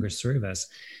no longer serve us.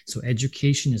 So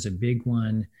education is a big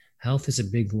one. Health is a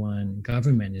big one.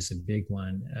 Government is a big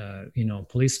one.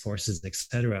 Police forces,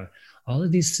 etc. All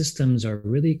of these systems are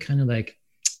really kind of like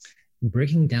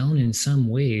breaking down in some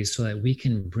ways so that we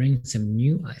can bring some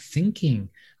new thinking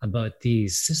about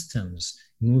these systems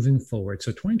moving forward.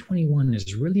 So 2021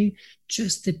 is really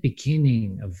just the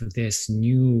beginning of this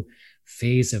new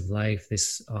phase of life,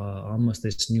 this almost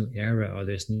this new era or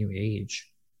this new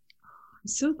age. I'm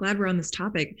so glad we're on this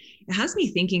topic. It has me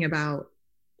thinking about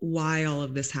why all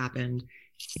of this happened.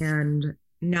 And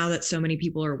now that so many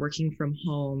people are working from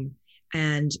home,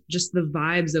 and just the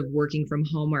vibes of working from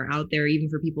home are out there, even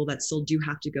for people that still do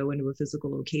have to go into a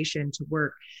physical location to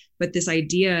work. But this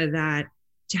idea that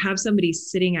to have somebody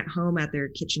sitting at home at their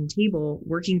kitchen table,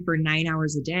 working for 9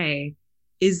 hours a day,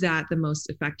 is that the most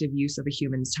effective use of a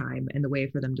human's time and the way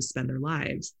for them to spend their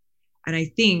lives? And I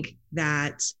think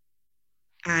that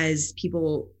as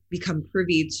people become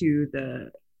privy to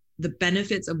the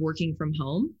benefits of working from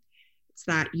home, it's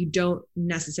that you don't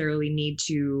necessarily need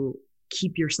to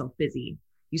keep yourself busy.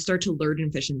 You start to learn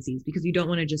efficiencies because you don't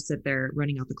want to just sit there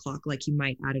running out the clock like you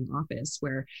might at an office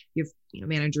where you have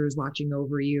managers watching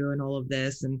over you and all of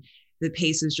this, and the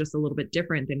pace is just a little bit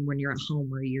different than when you're at home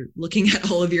where you're looking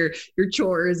at all of your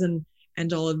chores and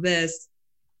all of this.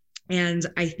 And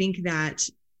I think that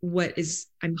what is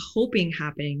I'm hoping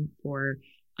happening for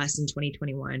us in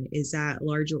 2021 is that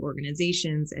larger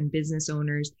organizations and business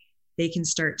owners, they can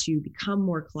start to become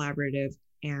more collaborative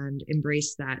and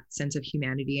embrace that sense of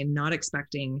humanity and not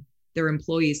expecting their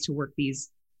employees to work these,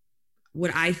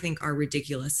 what I think are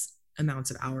ridiculous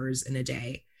amounts of hours in a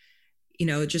day.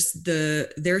 Just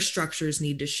their structures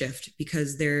need to shift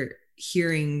because they're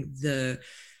hearing the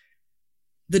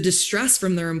distress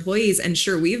from their employees. And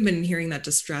sure, we've been hearing that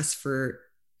distress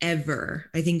forever.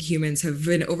 I think humans have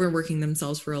been overworking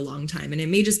themselves for a long time. And it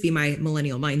may just be my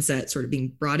millennial mindset sort of being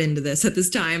brought into this at this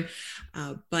time.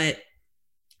 But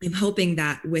I'm hoping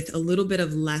that with a little bit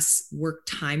of less work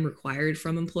time required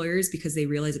from employers, because they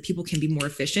realize that people can be more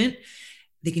efficient,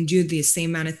 they can do the same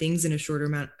amount of things in a shorter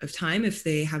amount of time if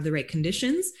they have the right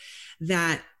conditions,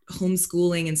 that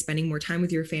homeschooling and spending more time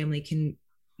with your family can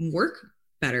work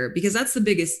better. Because that's the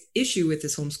biggest issue with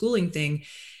this homeschooling thing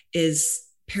is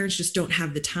parents just don't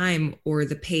have the time or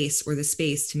the pace or the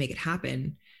space to make it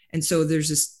happen. And so there's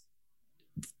this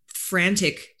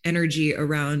frantic energy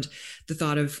around the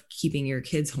thought of keeping your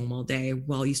kids home all day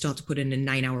while you still have to put in a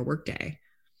 9-hour workday.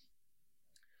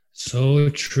 So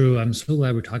true. I'm so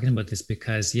glad we're talking about this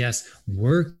because yes,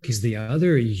 work is the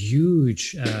other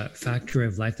huge factor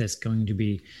of life that's going to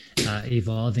be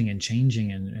evolving and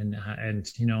changing. And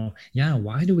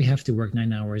why do we have to work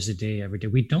 9 hours a day every day?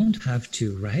 We don't have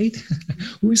to, right?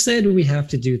 Who said we have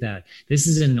to do that? This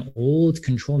is an old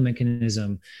control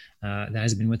mechanism that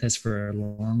has been with us for a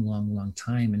long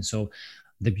time. And so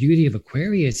the beauty of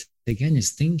Aquarius, again,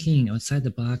 is thinking outside the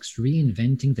box,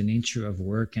 reinventing the nature of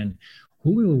work and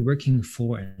who we were working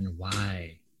for and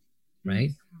why.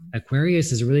 right?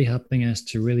 Aquarius is really helping us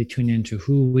to really tune into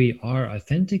who we are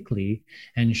authentically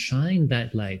and shine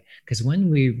that light. Because when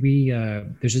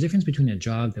there's a difference between a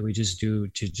job that we just do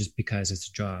to just because it's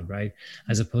a job, right?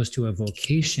 As opposed to a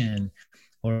vocation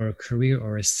or a career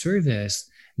or a service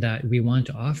that we want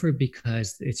to offer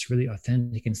because it's really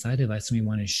authentic inside of us, and we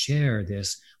want to share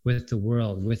this with the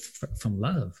world from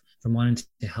love, from wanting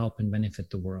to help and benefit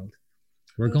the world.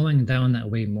 We're going down that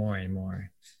way more and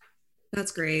more.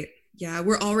 That's great. Yeah,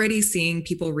 we're already seeing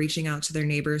people reaching out to their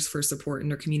neighbors for support and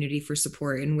their community for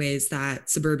support in ways that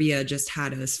suburbia just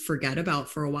had us forget about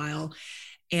for a while.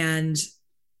 And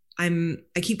I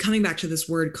keep coming back to this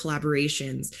word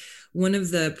collaborations. One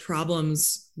of the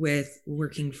problems with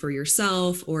working for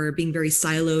yourself or being very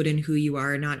siloed in who you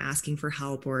are, not asking for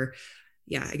help, or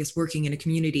I guess working in a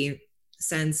community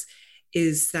sense,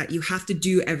 is that you have to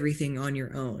do everything on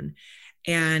your own.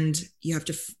 And you have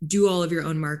to do all of your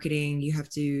own marketing. You have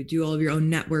to do all of your own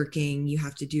networking. You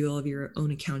have to do all of your own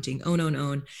accounting,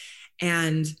 own.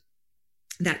 And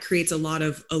that creates a lot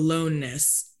of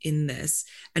aloneness in this.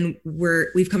 And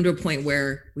we've come to a point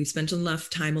where we've spent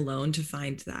enough time alone to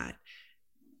find that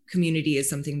community is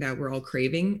something that we're all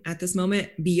craving at this moment,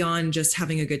 beyond just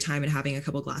having a good time and having a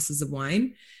couple glasses of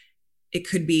wine. It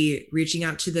could be reaching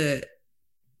out to the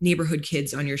neighborhood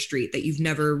kids on your street that you've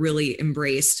never really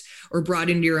embraced or brought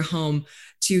into your home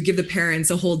to give the parents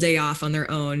a whole day off on their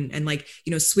own, and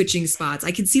switching spots.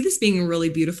 I could see this being a really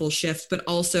beautiful shift, but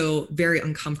also very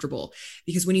uncomfortable,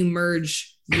 because when you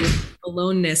merge your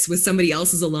aloneness with somebody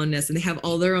else's aloneness, and they have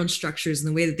all their own structures and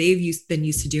the way that they've been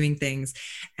used to doing things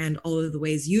and all of the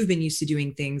ways you've been used to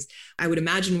doing things, I would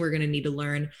imagine we're going to need to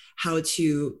learn how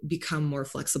to become more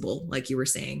flexible. Like you were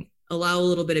saying, allow a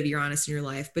little bit of your honest in your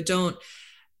life, but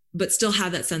still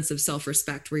have that sense of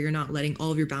self-respect where you're not letting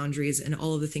all of your boundaries and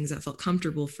all of the things that felt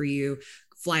comfortable for you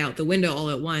fly out the window all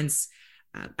at once.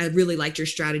 I really liked your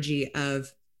strategy of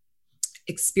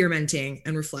experimenting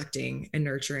and reflecting and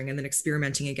nurturing, and then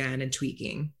experimenting again and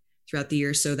tweaking throughout the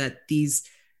year, so that these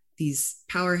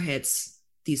power hits,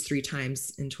 these 3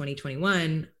 times in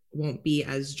 2021, won't be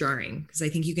as jarring. Because I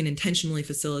think you can intentionally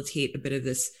facilitate a bit of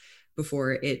this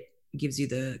before it gives you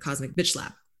the cosmic bitch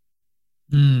slap.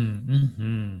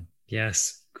 Mm-hmm.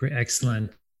 Yes, great,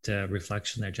 excellent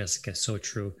reflection there, Jessica. So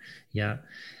true. Yeah.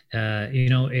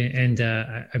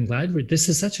 I'm glad this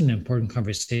is such an important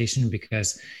conversation,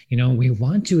 because, we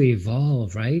want to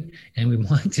evolve, right? And we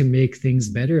want to make things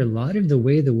better. A lot of the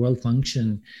way the world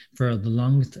functioned for the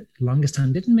longest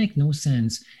time didn't make no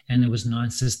sense, and it was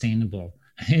not sustainable.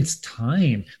 It's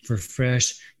time for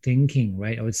fresh thinking,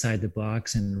 right? Outside the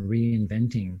box, and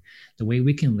reinventing the way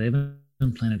we can live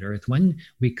on planet Earth. When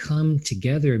we come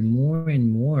together more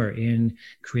and more in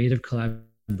creative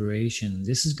collaboration,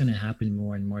 this is going to happen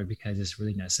more and more, because it's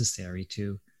really necessary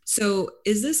too. So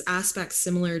is this aspect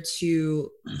similar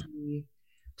to the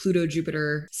Pluto,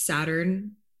 Jupiter,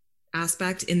 Saturn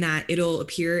aspect, in that it'll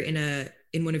appear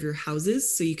in one of your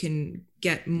houses, so you can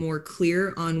get more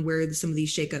clear on where some of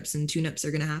these shakeups and tune-ups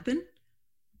are going to happen?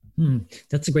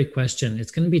 That's a great question. It's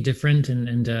going to be different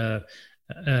and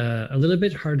a little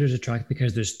bit harder to track,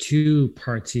 because there's 2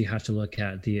 parts you have to look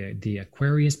at: the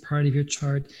Aquarius part of your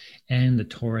chart and the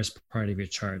Taurus part of your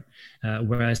chart.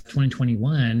 Whereas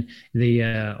 2021,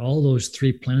 all those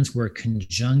 3 planets were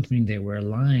conjunct, meaning they were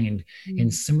aligned in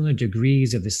similar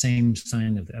degrees of the same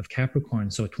sign of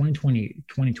Capricorn. So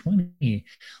 2020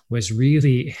 was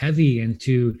really heavy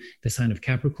into the sign of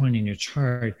Capricorn in your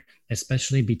chart,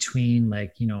 especially between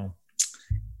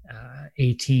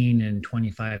 18 and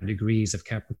 25 degrees of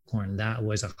Capricorn. That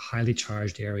was a highly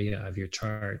charged area of your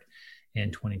chart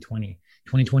in 2020.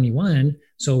 2021,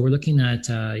 so we're looking at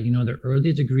the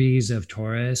early degrees of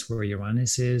Taurus, where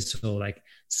Uranus is, so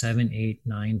 7, 8,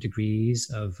 9 degrees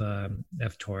of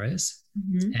Taurus,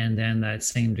 and then that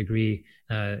same degree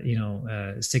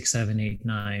 6, 7, 8,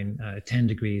 9, 10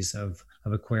 degrees of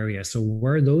Aquarius. So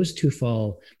where those 2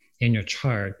 fall in your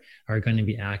chart are going to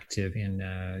be active in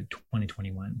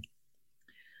 2021.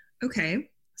 Okay,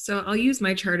 so I'll use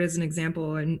my chart as an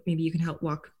example, and maybe you can help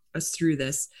walk us through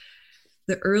this.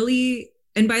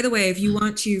 And by the way, if you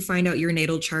want to find out your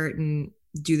natal chart and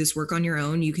do this work on your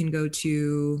own, you can go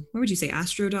to, what would you say,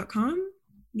 astro.com?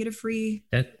 Get a free...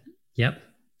 Yep,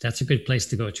 that's a good place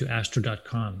to go, to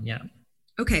astro.com. Yeah.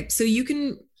 Okay, so you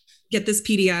can get this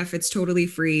PDF. It's totally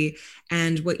free.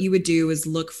 And what you would do is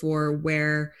look for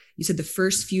where you said the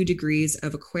first few degrees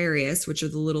of Aquarius, which are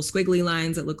the little squiggly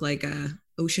lines that look like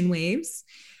ocean waves,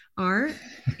 are,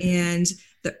 and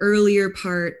the earlier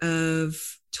part of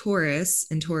Taurus,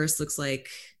 and Taurus looks like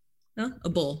a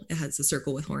bull. It has a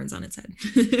circle with horns on its head.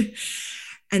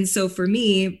 And so for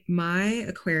me, my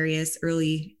Aquarius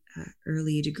early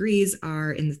degrees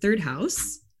are in the third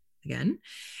house again,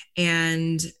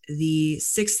 and the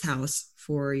sixth house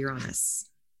for Uranus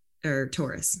or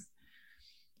Taurus.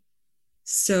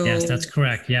 Yes, So that's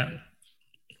correct. Yeah.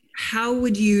 how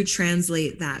would you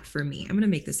translate that for me? I'm going to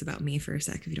make this about me for a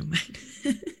sec, if you don't mind.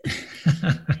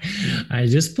 I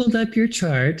just pulled up your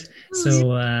chart.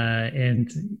 So, I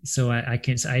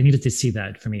needed to see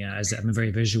that for me as I'm a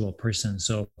very visual person.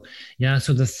 So, yeah.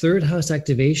 So the third house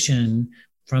activation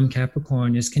from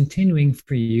Capricorn is continuing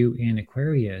for you in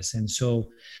Aquarius. And so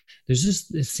there's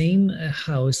just the same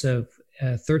house of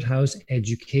third house,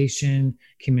 education,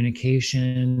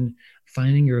 communication,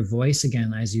 finding your voice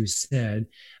again, as you said.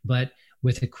 But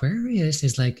with Aquarius,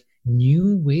 is like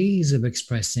new ways of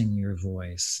expressing your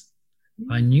voice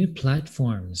on new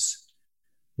platforms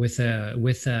with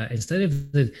instead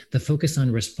of the focus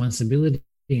on responsibility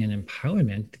and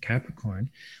empowerment, Capricorn,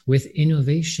 with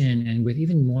innovation and with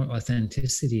even more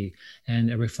authenticity and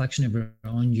a reflection of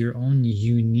your own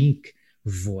unique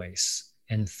voice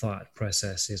and thought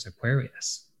process is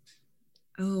Aquarius.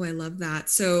 Oh, I love that.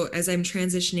 So as I'm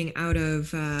transitioning out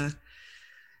of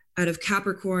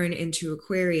Capricorn into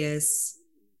Aquarius,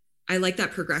 I like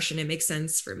that progression. It makes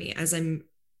sense for me as I'm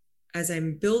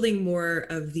building more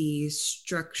of the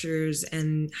structures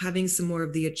and having some more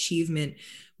of the achievement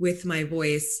with my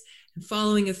voice,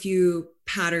 following a few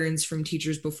patterns from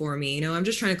teachers before me. You know, I'm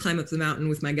just trying to climb up the mountain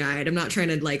with my guide. I'm not trying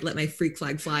to like let my freak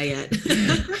flag fly yet.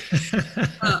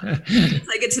 Once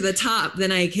I get to the top,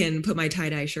 then I can put my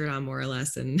tie-dye shirt on more or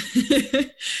less. And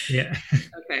yeah.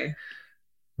 Okay.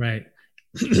 Right.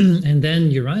 And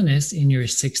then Uranus in your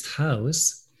sixth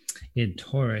house in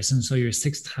Taurus. And so your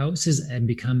sixth house is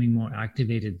becoming more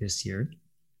activated this year.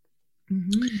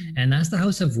 Mm-hmm. And that's the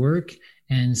house of work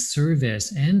and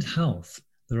service and health.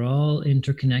 They're all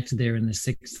interconnected there in the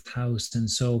sixth house. And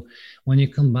so when you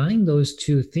combine those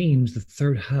two themes, the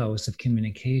third house of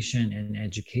communication and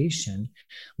education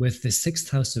with the sixth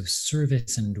house of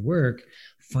service and work,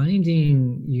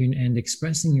 finding you and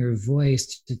expressing your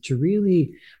voice to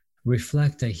really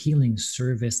reflect a healing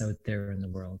service out there in the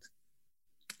world.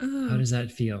 Oh, how does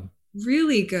that feel?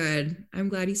 Really good. I'm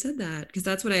glad you said that because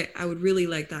that's what I would really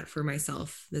like that for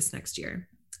myself this next year.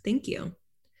 Thank you.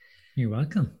 You're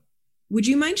welcome. Would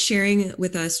you mind sharing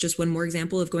with us just one more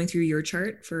example of going through your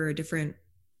chart for a different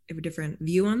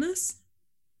view on this?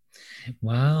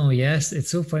 Wow. Yes.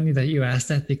 It's so funny that you asked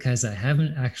that because I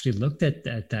haven't actually looked at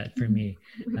that for me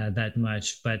that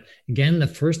much. But again, the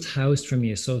first house for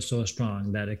me is so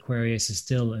strong that Aquarius is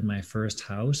still in my first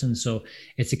house. And so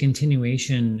it's a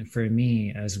continuation for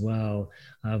me as well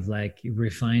of like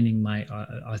refining my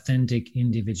authentic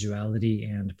individuality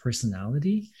and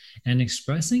personality and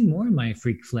expressing more my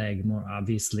freak flag more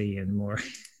obviously and more,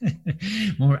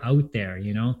 more out there,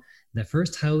 you know. The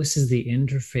first house is the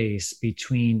interface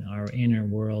between our inner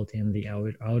world and the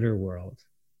outer world,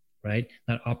 right?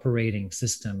 That operating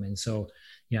system. And so,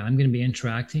 yeah, I'm going to be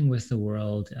interacting with the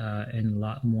world in a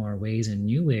lot more ways and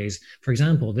new ways. For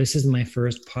example, this is my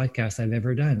first podcast I've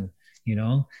ever done, you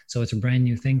know, so it's a brand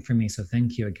new thing for me. So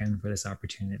thank you again for this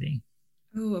opportunity.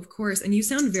 Oh, of course. And you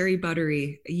sound very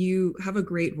buttery. You have a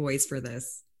great voice for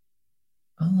this.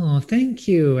 Oh, thank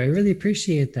you. I really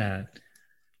appreciate that.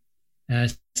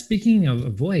 Speaking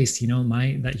of voice, you know,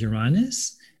 that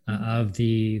Uranus of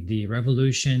the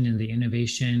revolution and the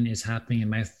innovation is happening in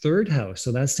my third house.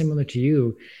 So that's similar to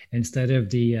you. Instead of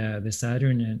the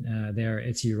Saturn there,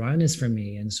 it's Uranus for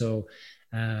me. And so,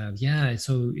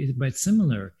 but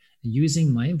similar,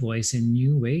 using my voice in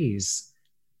new ways.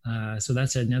 So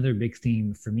that's another big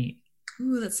theme for me.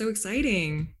 Ooh, that's so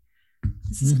exciting.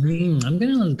 I'm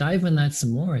going to dive on that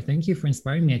some more. Thank you for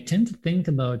inspiring me. I tend to think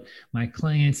about my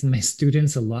clients and my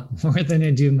students a lot more than I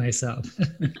do myself.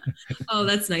 Oh,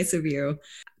 that's nice of you.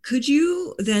 Could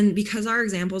you then, because our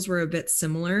examples were a bit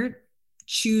similar,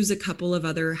 choose a couple of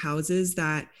other houses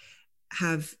that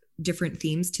have different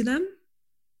themes to them?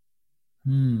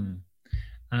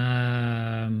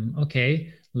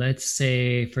 Okay. Let's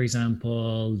say, for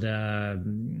example,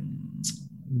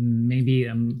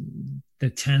 maybe the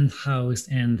 10th house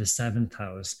and the 7th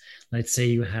house. Let's say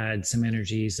you had some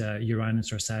energies,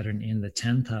 Uranus or Saturn in the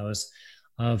 10th house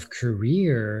of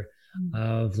career,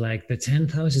 of like the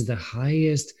 10th house is the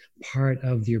highest part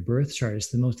of your birth chart.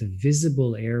 It's the most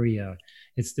visible area.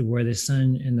 It's where the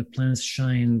sun and the planets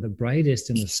shine the brightest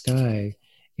in the sky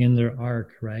in their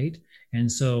arc, right?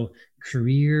 And so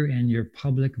career and your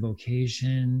public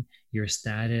vocation, your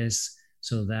status,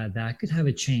 so that could have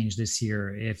a change this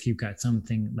year if you've got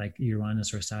something like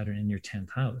Uranus or Saturn in your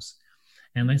 10th house.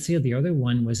 And let's say the other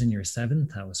one was in your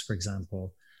 7th house, for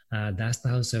example. That's the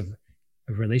house of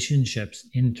relationships,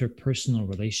 interpersonal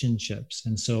relationships.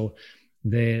 And so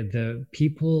the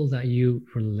people that you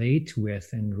relate with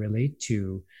and relate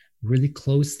to really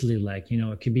closely, like,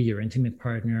 it could be your intimate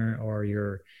partner or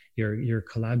your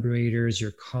collaborators,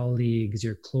 your colleagues,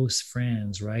 your close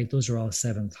friends, right? Those are all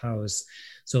seventh house.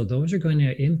 So those are going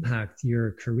to impact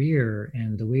your career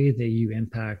and the way that you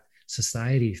impact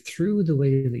society through the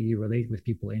way that you relate with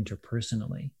people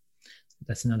interpersonally.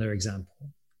 That's another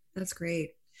example. That's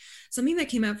great. Something that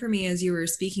came up for me as you were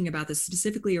speaking about this,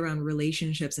 specifically around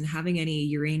relationships and having any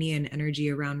Uranian energy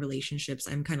around relationships,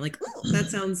 I'm kind of like, oh, that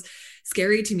sounds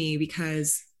scary to me,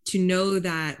 because to know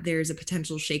that there's a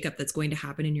potential shakeup that's going to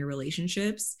happen in your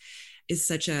relationships is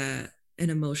such an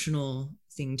emotional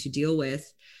thing to deal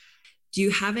with. Do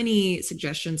you have any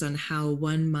suggestions on how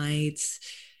one might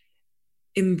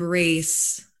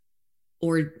embrace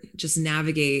or just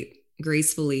navigate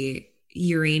gracefully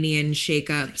Uranian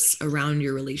shakeups around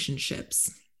your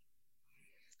relationships?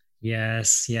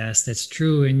 Yes, that's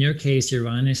true. In your case,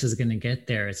 Uranus is going to get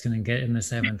there. It's going to get in the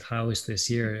seventh house this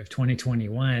year of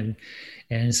 2021.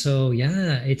 And so,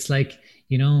 yeah, it's like,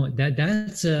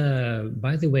 that's,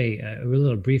 by the way, a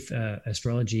little brief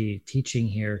astrology teaching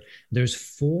here. There's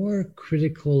 4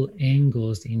 critical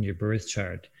angles in your birth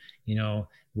chart,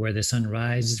 where the sun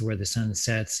rises, where the sun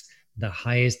sets, the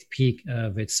highest peak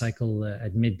of its cycle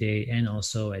at midday, and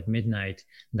also at midnight,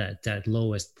 that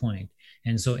lowest point.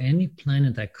 And so any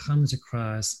planet that comes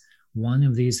across one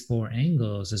of these 4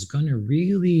 angles is going to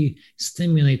really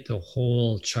stimulate the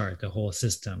whole chart, the whole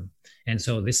system. And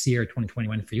so this year,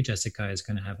 2021 for you, Jessica, is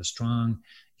going to have a strong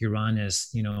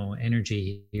Uranus,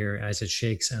 energy here as it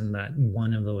shakes on that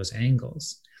one of those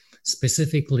angles,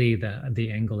 specifically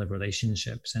the angle of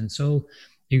relationships. And so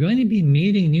you're going to be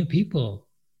meeting new people.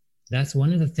 That's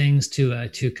one of the things to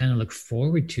kind of look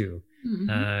forward to.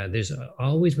 Mm-hmm. There's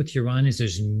always, with Uranus,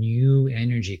 there's new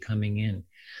energy coming in.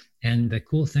 And the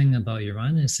cool thing about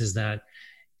Uranus is that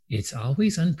it's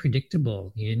always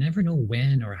unpredictable. You never know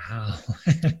when or how,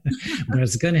 but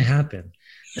it's going to happen.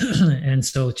 And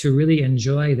so to really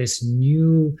enjoy this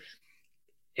new,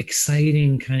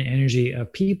 exciting kind of energy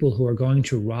of people who are going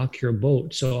to rock your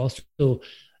boat. So also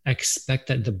expect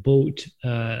that the boat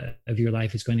of your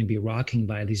life is going to be rocking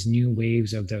by these new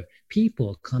waves of the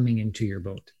people coming into your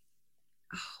boat.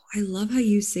 Oh, I love how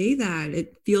you say that.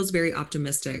 It feels very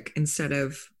optimistic instead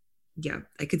of,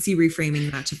 I could see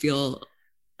reframing that to feel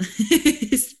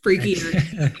freakier.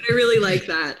 I really like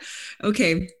that.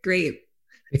 Okay, great.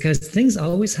 Because things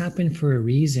always happen for a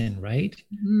reason, right?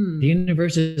 Mm-hmm. The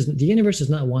universe does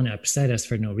not want to upset us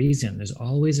for no reason. There's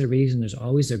always a reason. There's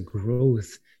always a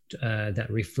growth that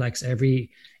reflects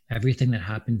everything that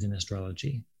happens in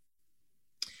astrology.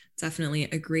 Definitely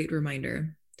a great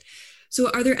reminder. So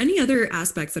are there any other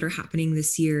aspects that are happening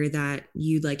this year that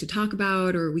you'd like to talk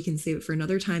about, or we can save it for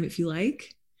another time if you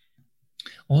like?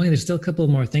 Oh, there's still a couple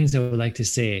more things I would like to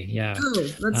say. Yeah. Oh,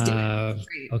 let's do it.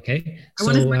 Great. Okay. I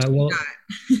want as much as you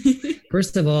got.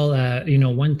 First of all,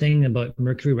 one thing about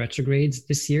Mercury retrogrades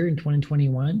this year in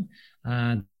 2021,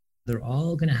 they're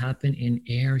all going to happen in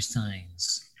air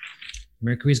signs.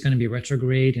 Mercury is going to be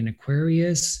retrograde in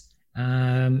Aquarius,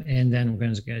 and then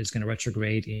it's going to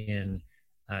retrograde in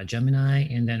Gemini,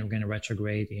 and then we're going to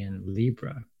retrograde in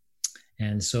Libra.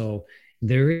 And so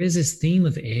there is this theme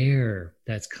of air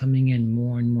that's coming in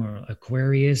more and more.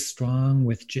 Aquarius strong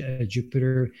with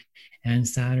Jupiter and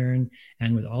Saturn,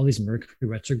 and with all these Mercury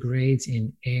retrogrades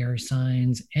in air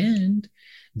signs, and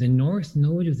the north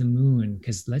node of the moon,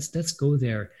 because let's go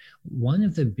there. One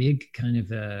of the big kind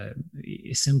of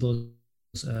symbols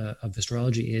of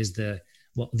astrology is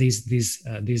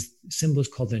these symbols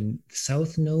called the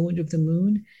south node of the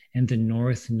moon and the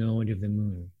north node of the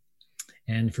moon.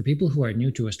 And for people who are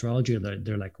new to astrology,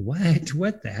 they're like,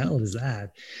 what the hell is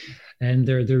that? And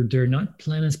they're not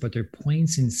planets, but they're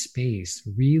points in space,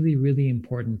 really, really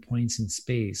important points in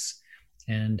space.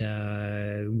 And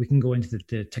we can go into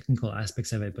the technical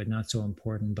aspects of it, but not so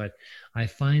important. But I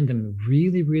find them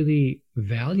really, really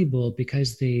valuable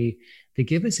because they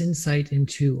give us insight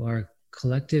into our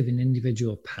collective and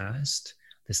individual past,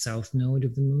 the south node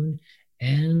of the moon,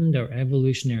 and our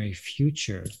evolutionary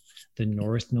future, the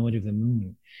north node of the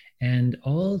moon. And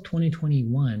all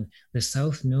 2021, the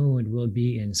south node will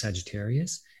be in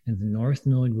Sagittarius and the north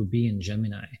node will be in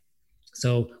Gemini.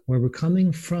 So where we're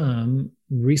coming from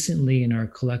recently in our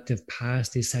collective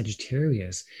past is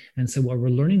Sagittarius. And so what we're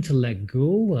learning to let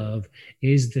go of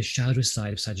is the shadow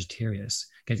side of Sagittarius.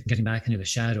 Getting back into the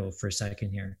shadow for a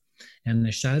second here. And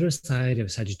the shadow side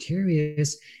of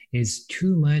Sagittarius is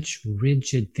too much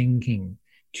rigid thinking,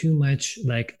 too much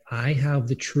like I have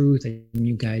the truth and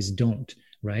you guys don't,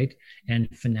 right? And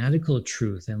fanatical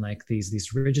truth and like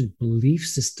these rigid belief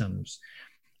systems.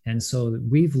 And so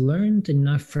we've learned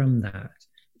enough from that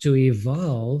to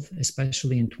evolve,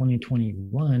 especially in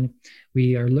 2021.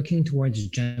 We are looking towards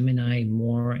Gemini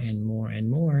more and more and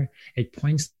more. It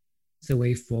points the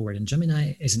way forward. And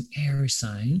Gemini is an air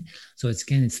sign. So it's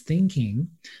thinking,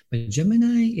 but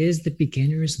Gemini is the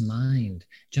beginner's mind.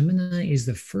 Gemini is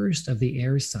the first of the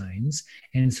air signs.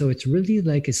 And so it's really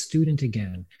like a student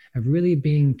again, of really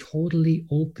being totally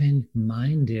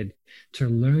open-minded to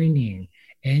learning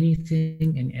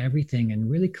anything and everything, and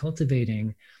really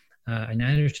cultivating an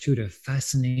attitude of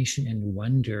fascination and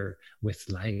wonder with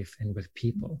life and with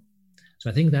people. So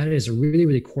I think that is a really,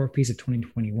 really core piece of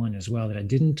 2021 as well that I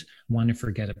didn't want to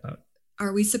forget about.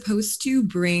 Are we supposed to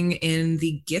bring in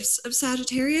the gifts of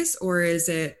Sagittarius, or is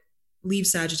it leave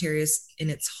Sagittarius in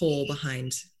its hole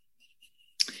behind?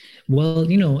 Well,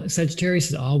 you know, Sagittarius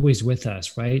is always with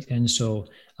us, right? And so,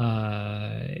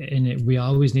 we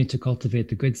always need to cultivate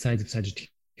the good sides of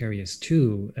Sagittarius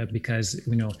too, because,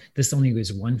 you know, this only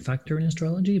is one factor in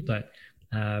astrology, but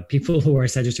people who are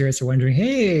Sagittarius are wondering,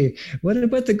 hey, what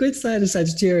about the good side of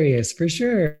Sagittarius? For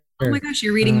sure. Oh my gosh,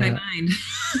 you're reading my mind.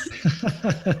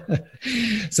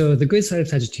 So the good side of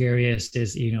Sagittarius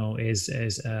is, you know, is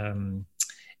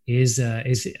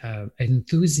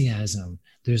enthusiasm.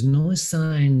 There's no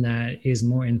sign that is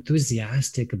more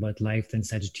enthusiastic about life than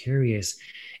Sagittarius.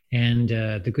 And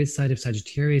the good side of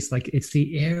Sagittarius, like it's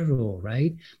the arrow,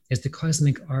 right? It's the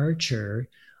cosmic archer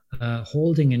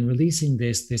holding and releasing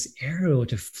this arrow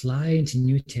to fly into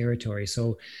new territory.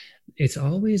 So it's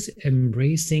always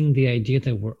embracing the idea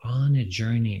that we're on a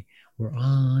journey, we're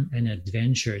on an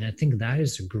adventure. And I think that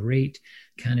is a great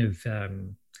kind of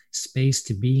space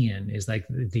to be in, is like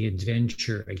the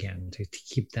adventure again, to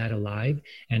keep that alive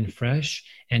and fresh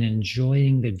and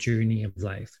enjoying the journey of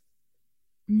life.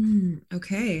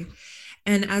 Okay.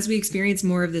 And as we experience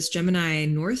more of this Gemini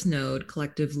North Node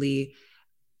collectively,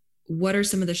 what are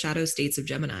some of the shadow states of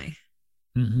Gemini?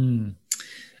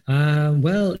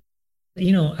 Well,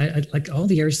 you know, I like all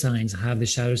the air signs have the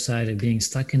shadow side of being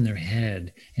stuck in their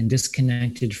head and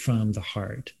disconnected from the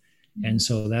heart. And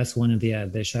so that's one of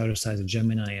the shadow sides of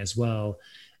Gemini as well.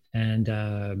 And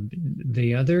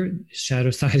the other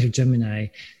shadow side of Gemini,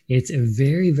 it's a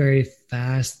very, very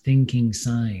fast thinking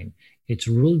sign. It's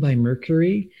ruled by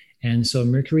Mercury. And so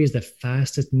Mercury is the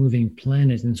fastest moving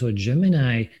planet. And so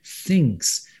Gemini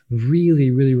thinks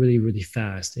really, really, really, really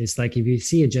fast. It's like if you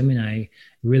see a Gemini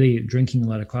really drinking a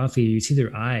lot of coffee, you see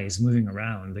their eyes moving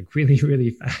around like really,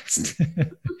 really fast.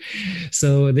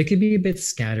 So they could be a bit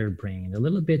scatterbrained, a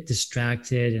little bit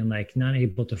distracted, and like not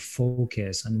able to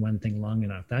focus on one thing long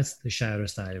enough. That's the shadow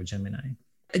side of Gemini.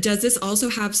 Does this also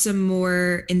have some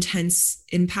more intense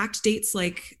impact dates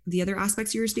like the other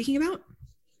aspects you were speaking about?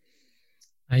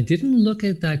 I didn't look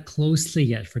at that closely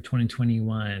yet for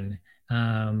 2021.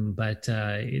 But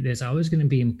it is always going to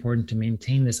be important to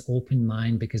maintain this open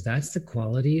mind, because that's the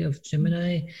quality of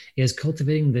Gemini, is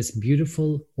cultivating this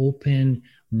beautiful open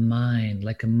mind,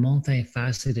 like a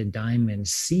multifaceted diamond,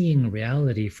 seeing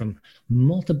reality from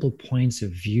multiple points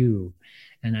of view.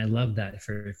 And I love that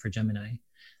for Gemini.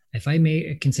 If I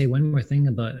can say one more thing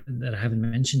about that I haven't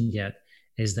mentioned yet,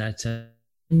 is that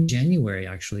in January,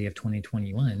 actually, of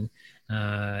 2021,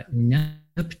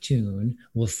 Neptune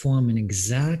will form an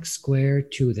exact square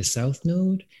to the South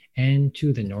Node and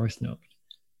to the North Node.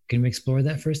 Can we explore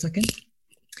that for a second?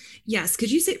 Yes.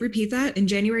 Could you repeat that? In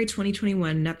January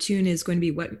 2021, Neptune is going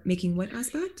to be making what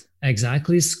aspect?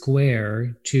 Exactly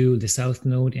square to the South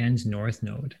Node and North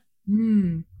Node.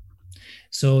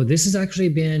 So this has actually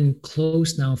been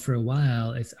close now for a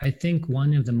while. It's, I think,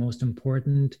 one of the most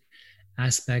important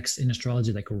aspects in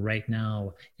astrology, like right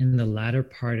now in the latter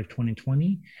part of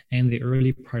 2020 and the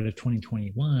early part of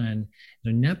 2021.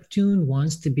 Neptune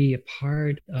wants to be a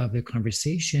part of the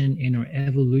conversation in our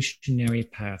evolutionary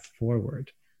path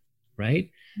forward, right?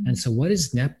 And so what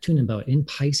is Neptune about in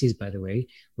Pisces, by the way,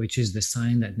 which is the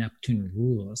sign that Neptune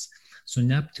rules? So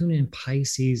Neptune in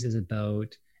Pisces is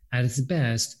about, at its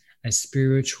best, a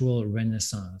spiritual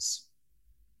renaissance.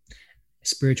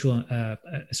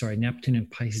 Neptune in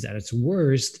Pisces at its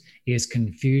worst is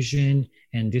confusion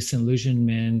and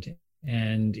disillusionment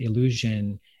and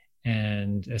illusion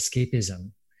and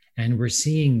escapism. And we're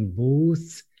seeing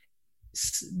both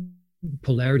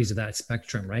polarities of that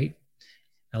spectrum, right?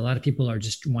 A lot of people are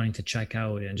just wanting to check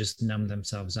out and just numb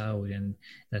themselves out, and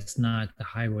that's not the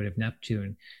high road of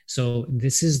Neptune. So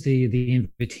this is the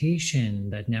invitation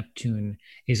that Neptune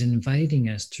is inviting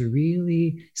us to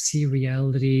really see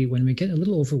reality. When we get a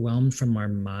little overwhelmed from our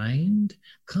mind,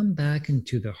 come back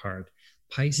into the heart.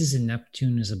 Pisces and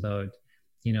Neptune is about,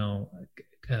 you know,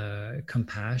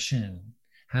 compassion,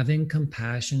 having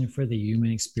compassion for the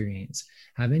human experience,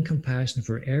 having compassion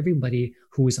for everybody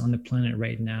who is on the planet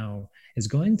right now is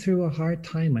going through a hard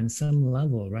time on some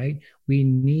level, right? We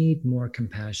need more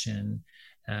compassion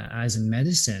as a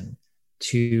medicine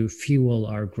to fuel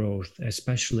our growth,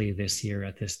 especially this year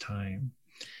at this time.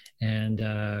 And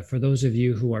for those of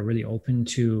you who are really open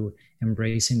to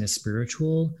embracing the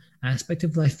spiritual aspect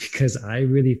of life, because I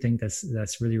really think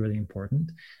that's really, really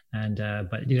important. And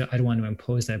but I don't want to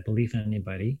impose that belief on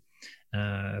anybody.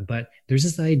 But there's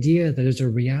this idea that there's a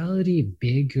reality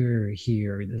bigger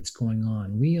here that's going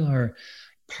on. We are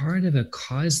part of a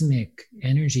cosmic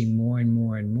energy more and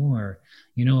more and more.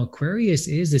 Aquarius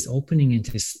is this opening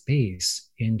into space,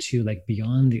 into like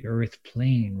beyond the earth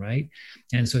plane, right?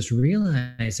 And so it's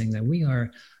realizing that we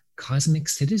are cosmic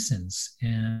citizens,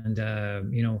 and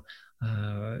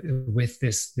with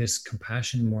this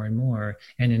compassion more and more,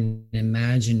 and an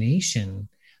imagination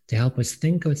to help us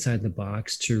think outside the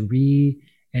box, to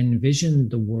envision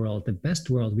the world, the best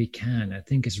world we can. I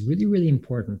think it's really, really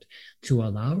important to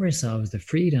allow ourselves the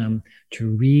freedom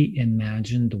to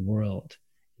reimagine the world.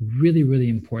 Really, really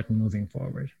important moving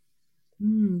forward.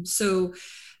 So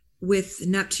with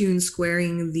Neptune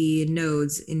squaring the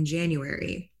nodes in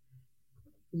January,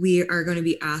 we are going to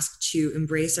be asked to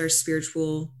embrace our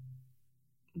spiritual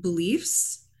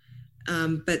beliefs,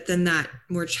 but then that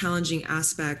more challenging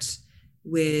aspect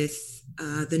with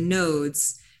the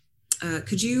nodes.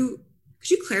 Could you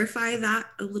clarify that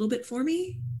a little bit for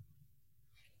me?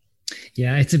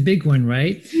 Yeah, it's a big one,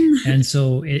 right? And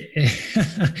so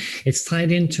it's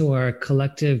tied into our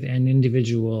collective and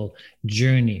individual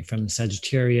journey from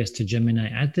Sagittarius to Gemini.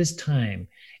 At this time,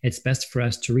 it's best for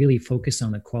us to really focus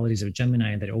on the qualities of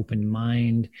Gemini, that open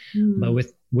mind. But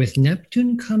with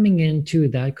Neptune coming into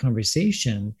that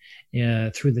conversation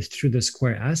through the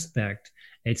square aspect,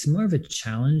 it's more of a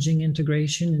challenging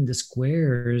integration, and the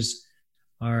squares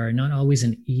are not always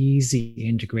an easy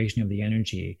integration of the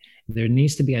energy. There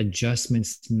needs to be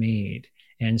adjustments made.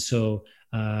 And so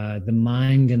the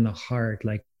mind and the heart,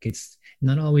 like, it's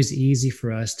not always easy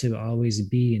for us to always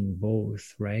be in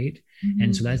both, right?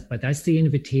 And so that's the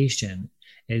invitation,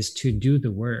 is to do the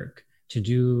work, to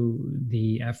do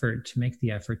the effort, to make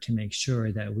the effort to make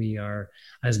sure that we are,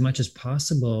 as much as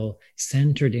possible,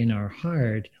 centered in our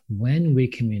heart when we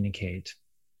communicate.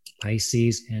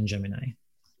 Pisces and Gemini.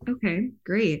 Okay,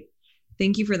 great.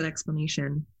 Thank you for that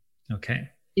explanation. Okay.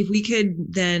 If we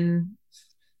could then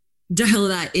dial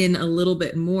that in a little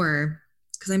bit more,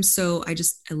 because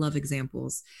I love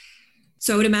examples.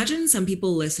 So I would imagine some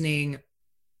people listening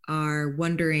are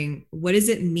wondering, what does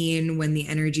it mean when the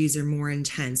energies are more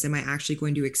intense? Am I actually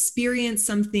going to experience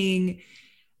something?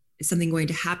 Is something going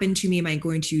to happen to me? Am I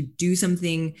going to do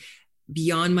something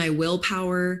beyond my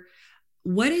willpower?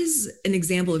 What is an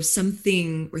example of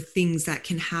something or things that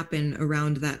can happen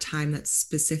around that time that's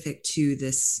specific to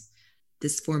this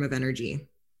form of energy?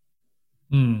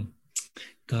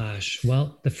 Gosh,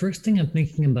 well, the first thing I'm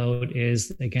thinking about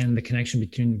is, again, the connection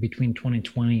between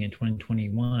 2020 and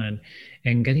 2021,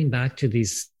 and getting back to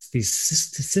these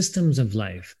systems of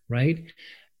life, right?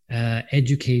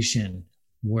 Education,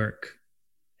 work,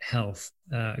 health,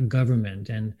 government,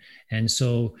 and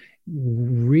so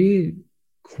we're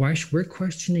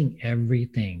questioning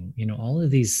everything, all of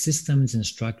these systems and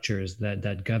structures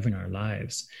that govern our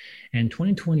lives. And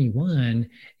 2021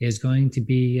 is going to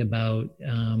be about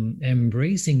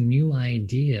embracing new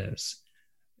ideas.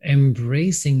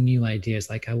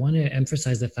 Like, I want to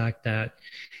emphasize the fact that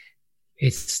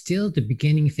it's still the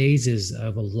beginning phases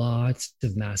of a lot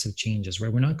of massive changes, where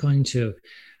we're not going to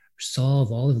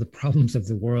solve all of the problems of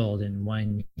the world in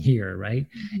 1 year, right?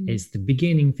 It's the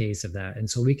beginning phase of that. And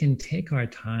so we can take our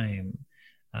time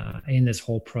in this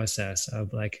whole process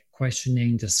of like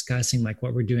questioning, discussing, like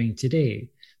what we're doing today,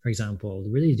 for example,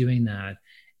 really doing that,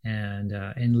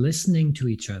 and listening to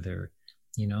each other,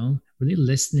 really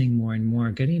listening more and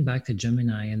more, getting back to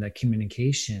Gemini and that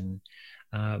communication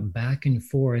back and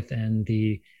forth, and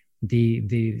the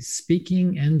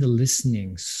speaking and the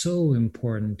listening. So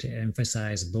important to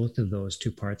emphasize both of those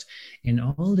two parts in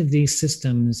all of these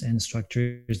systems and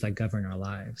structures that govern our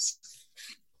lives.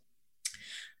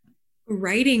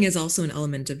 Writing is also an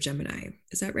element of Gemini.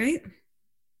 Is that right?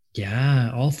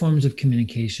 Yeah, all forms of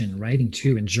communication, writing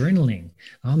too, and journaling.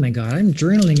 Oh my God, I'm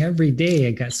journaling every day.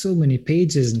 I got so many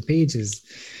pages and pages.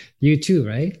 You too,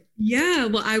 right? Yeah,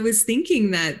 well, I was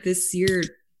thinking that this year,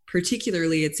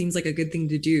 particularly, it seems like a good thing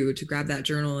to do, to grab that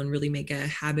journal and really make a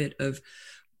habit of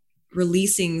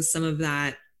releasing some of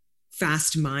that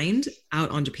fast mind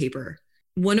out onto paper.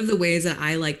 One of the ways that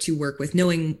I like to work with,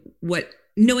 knowing what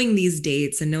knowing these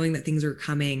dates and knowing that things are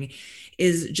coming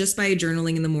is just by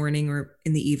journaling in the morning or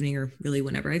in the evening or really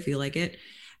whenever I feel like it,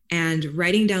 and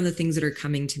writing down the things that are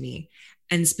coming to me.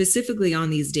 And specifically on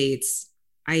these dates,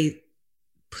 I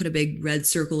put a big red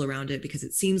circle around it because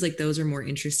it seems like those are more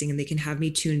interesting and they can have me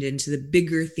tuned into the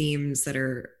bigger themes that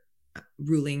are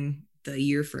ruling the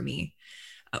year for me.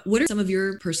 What are some of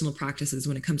your personal practices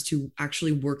when it comes to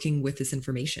actually working with this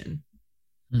information?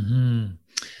 Mm-hmm.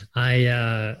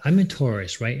 I'm a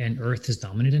Taurus, right? And Earth is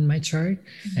dominant in my chart.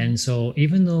 Mm-hmm. And so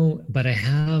but I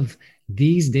have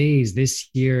these days, this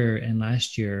year and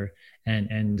last year,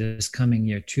 and this coming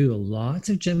year too, lots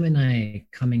of Gemini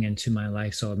coming into my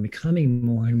life. So I'm becoming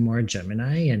more and more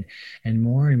Gemini and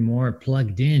more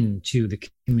plugged in to the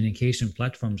communication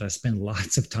platforms. I spend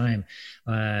lots of time,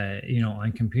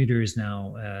 on computers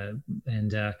now,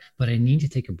 but I need to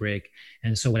take a break.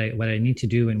 And so what I need to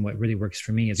do and what really works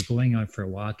for me is going out for a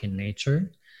walk in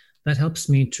nature. That helps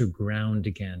me to ground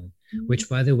again, which,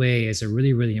 by the way, is a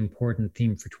really, really important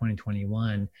theme for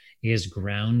 2021, is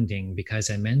grounding,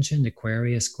 because I mentioned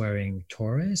Aquarius squaring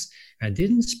Taurus. I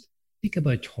didn't speak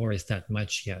about Taurus that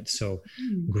much yet. So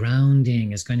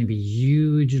grounding is going to be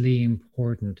hugely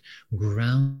important.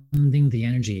 Grounding the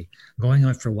energy, going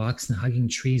out for walks and hugging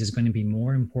trees is going to be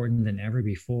more important than ever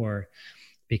before,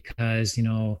 because,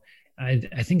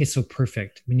 I think it's so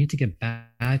perfect. We need to get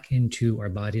back into our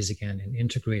bodies again and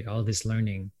integrate all this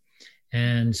learning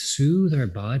and soothe our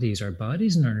bodies. Our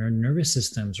bodies and our nervous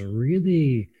systems are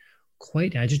really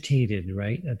quite agitated,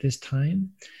 right, at this time.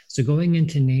 So going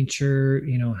into nature,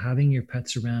 having your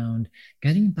pets around,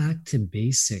 getting back to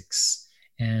basics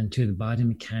and to the body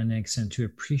mechanics and to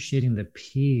appreciating the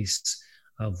peace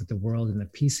of the world and the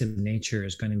peace of nature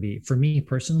is going to be, for me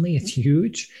personally, it's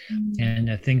huge. And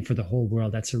I think for the whole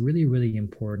world, that's a really, really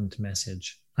important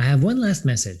message. I have one last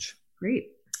message.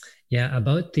 Great. Yeah,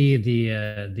 about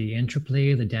the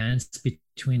interplay, the dance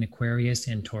between Aquarius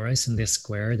and Taurus and this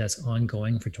square that's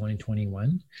ongoing for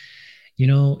 2021.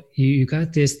 You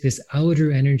got this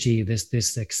outer energy,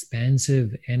 this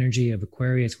expansive energy of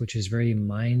Aquarius, which is very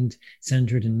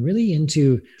mind-centered and really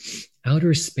into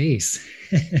outer space.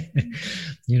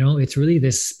 It's really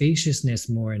this spaciousness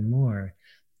more and more.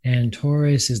 And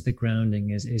Taurus is the grounding,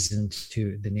 is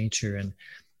into the nature. And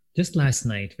just last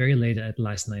night, very late at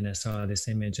last night, I saw this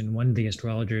image, and one of the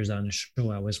astrologers on the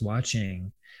show I was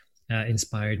watching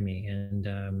inspired me. And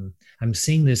I'm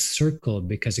seeing this circle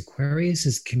because Aquarius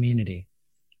is community.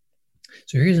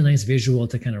 So here's a nice visual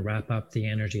to kind of wrap up the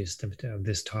energies of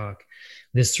this talk.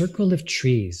 This circle of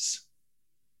trees,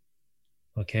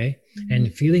 okay? Mm-hmm.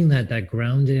 And feeling that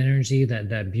grounded energy,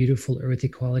 that beautiful earthy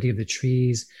quality of the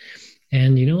trees.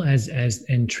 And,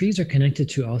 and trees are connected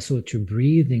to also to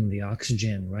breathing the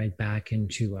oxygen right back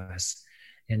into us,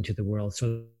 into the world.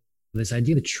 So this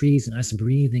idea of the trees and us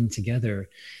breathing together,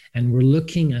 and we're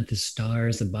looking at the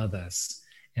stars above us,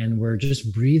 and we're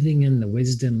just breathing in the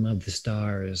wisdom of the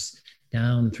stars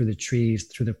down through the trees,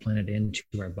 through the planet, into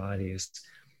our bodies.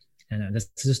 And that's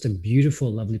just a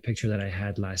beautiful, lovely picture that I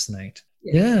had last night.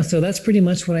 Yeah, so that's pretty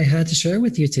much what I had to share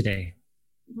with you today.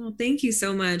 Well, thank you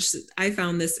so much. I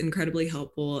found this incredibly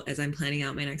helpful as I'm planning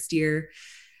out my next year.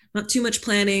 Not too much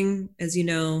planning, as you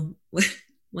know.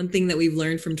 One thing that we've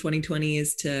learned from 2020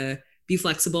 is to be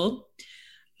flexible,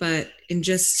 but in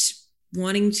just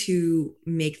wanting to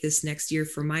make this next year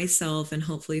for myself and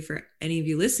hopefully for any of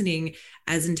you listening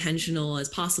as intentional as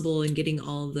possible in getting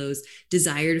all of those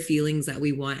desired feelings that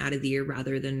we want out of the year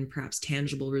rather than perhaps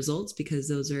tangible results, because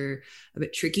those are a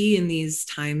bit tricky in these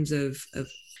times of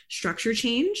structure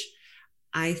change.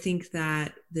 I think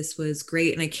that this was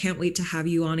great, and I can't wait to have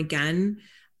you on again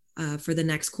for the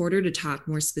next quarter to talk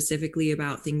more specifically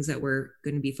about things that we're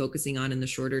going to be focusing on in the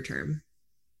shorter term.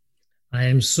 I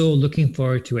am so looking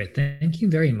forward to it. Thank you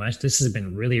very much. This has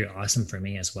been really awesome for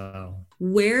me as well.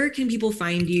 Where can people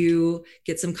find you,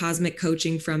 get some cosmic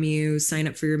coaching from you, sign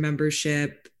up for your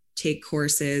membership, take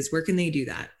courses? Where can they do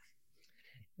that?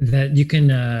 That you can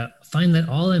find that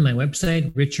all on my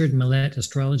website,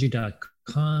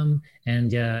 richardmillettastrology.com.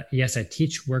 And yes, I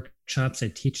teach workshops, I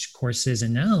teach courses,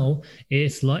 and now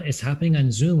it's happening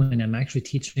on Zoom, and I'm actually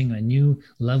teaching a new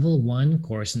level 1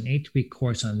 course, an 8-week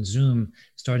course on Zoom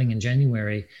starting in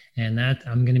January. And that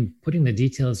I'm going to be putting the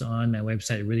details on my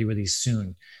website really, really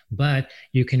soon. But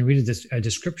you can read a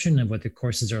description of what the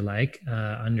courses are like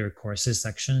under courses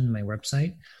section in my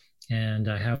website. And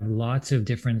I have lots of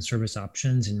different service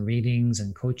options and readings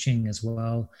and coaching as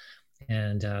well.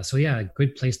 And so, yeah, a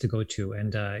good place to go to.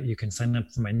 And you can sign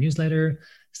up for my newsletter,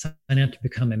 sign up to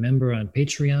become a member on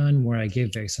Patreon, where I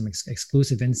give some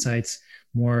exclusive insights,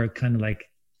 more kind of like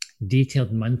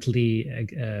detailed monthly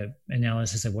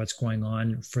analysis of what's going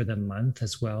on for the month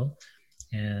as well.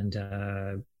 And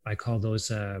I call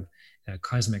those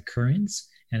cosmic currents.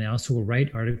 And I also will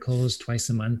write articles twice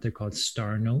a month. They're called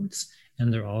star notes,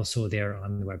 and they're also there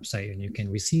on the website, and you can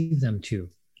receive them too.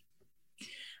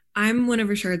 I'm one of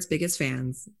Richard's biggest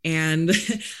fans, and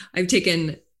I've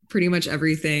taken pretty much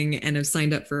everything and have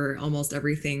signed up for almost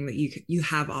everything that you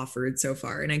have offered so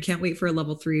far. And I can't wait for a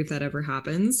level 3 if that ever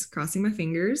happens, crossing my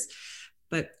fingers.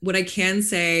 But what I can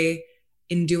say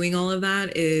in doing all of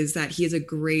that is that he has a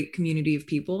great community of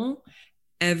people.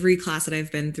 Every class that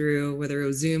I've been through, whether it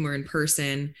was Zoom or in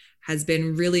person, has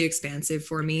been really expansive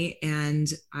for me. And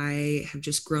I have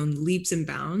just grown leaps and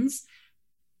bounds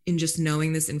in just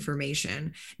knowing this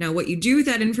information. Now, what you do with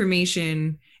that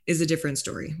information is a different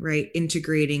story, right?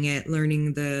 Integrating it,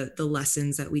 learning the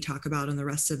lessons that we talk about on the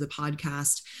rest of the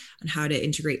podcast on how to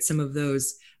integrate some of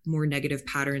those more negative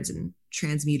patterns and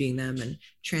transmuting them and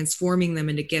transforming them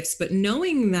into gifts. But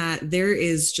knowing that there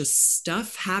is just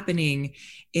stuff happening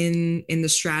in the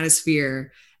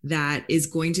stratosphere that is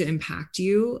going to impact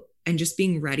you, and just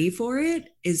being ready for it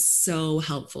is so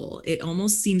helpful. It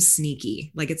almost seems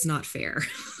sneaky, like it's not fair.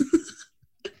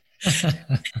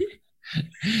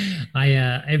 I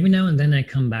every now and then I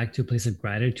come back to a place of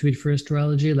gratitude for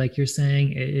astrology. Like you're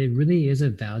saying, it really is a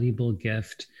valuable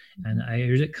gift. And I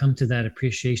really come to that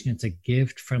appreciation. It's a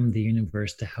gift from the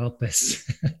universe to help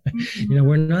us.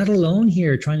 We're not alone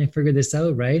here trying to figure this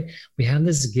out, right? We have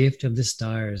this gift of the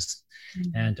stars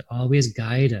and to always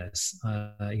guide us,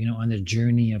 on the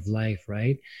journey of life,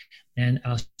 right? And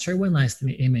I'll share one last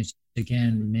image.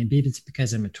 Again, maybe it's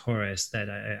because I'm a Taurus that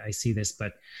I see this,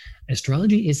 but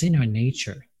astrology is in our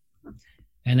nature.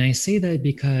 And I say that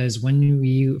because when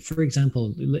you, for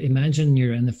example, imagine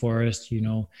you're in the forest,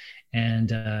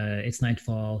 and it's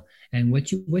nightfall, and what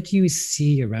do you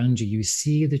see around you? You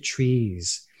see the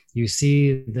trees, you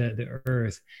see the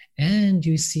earth, and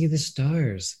you see the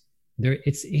stars.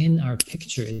 It's in our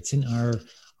picture, it's in our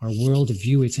world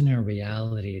view, it's in our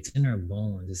reality, it's in our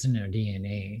bones, it's in our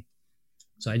DNA.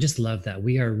 So I just love that.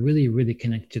 We are really, really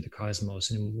connected to the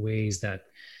cosmos in ways that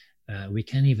we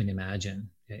can't even imagine.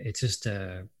 It's just,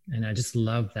 and I just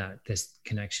love this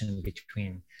connection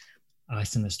between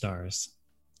us and the stars.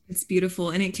 It's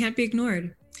beautiful and it can't be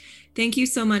ignored. Thank you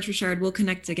so much, Richard. We'll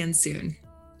connect again soon.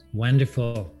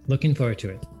 Wonderful. Looking forward to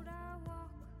it.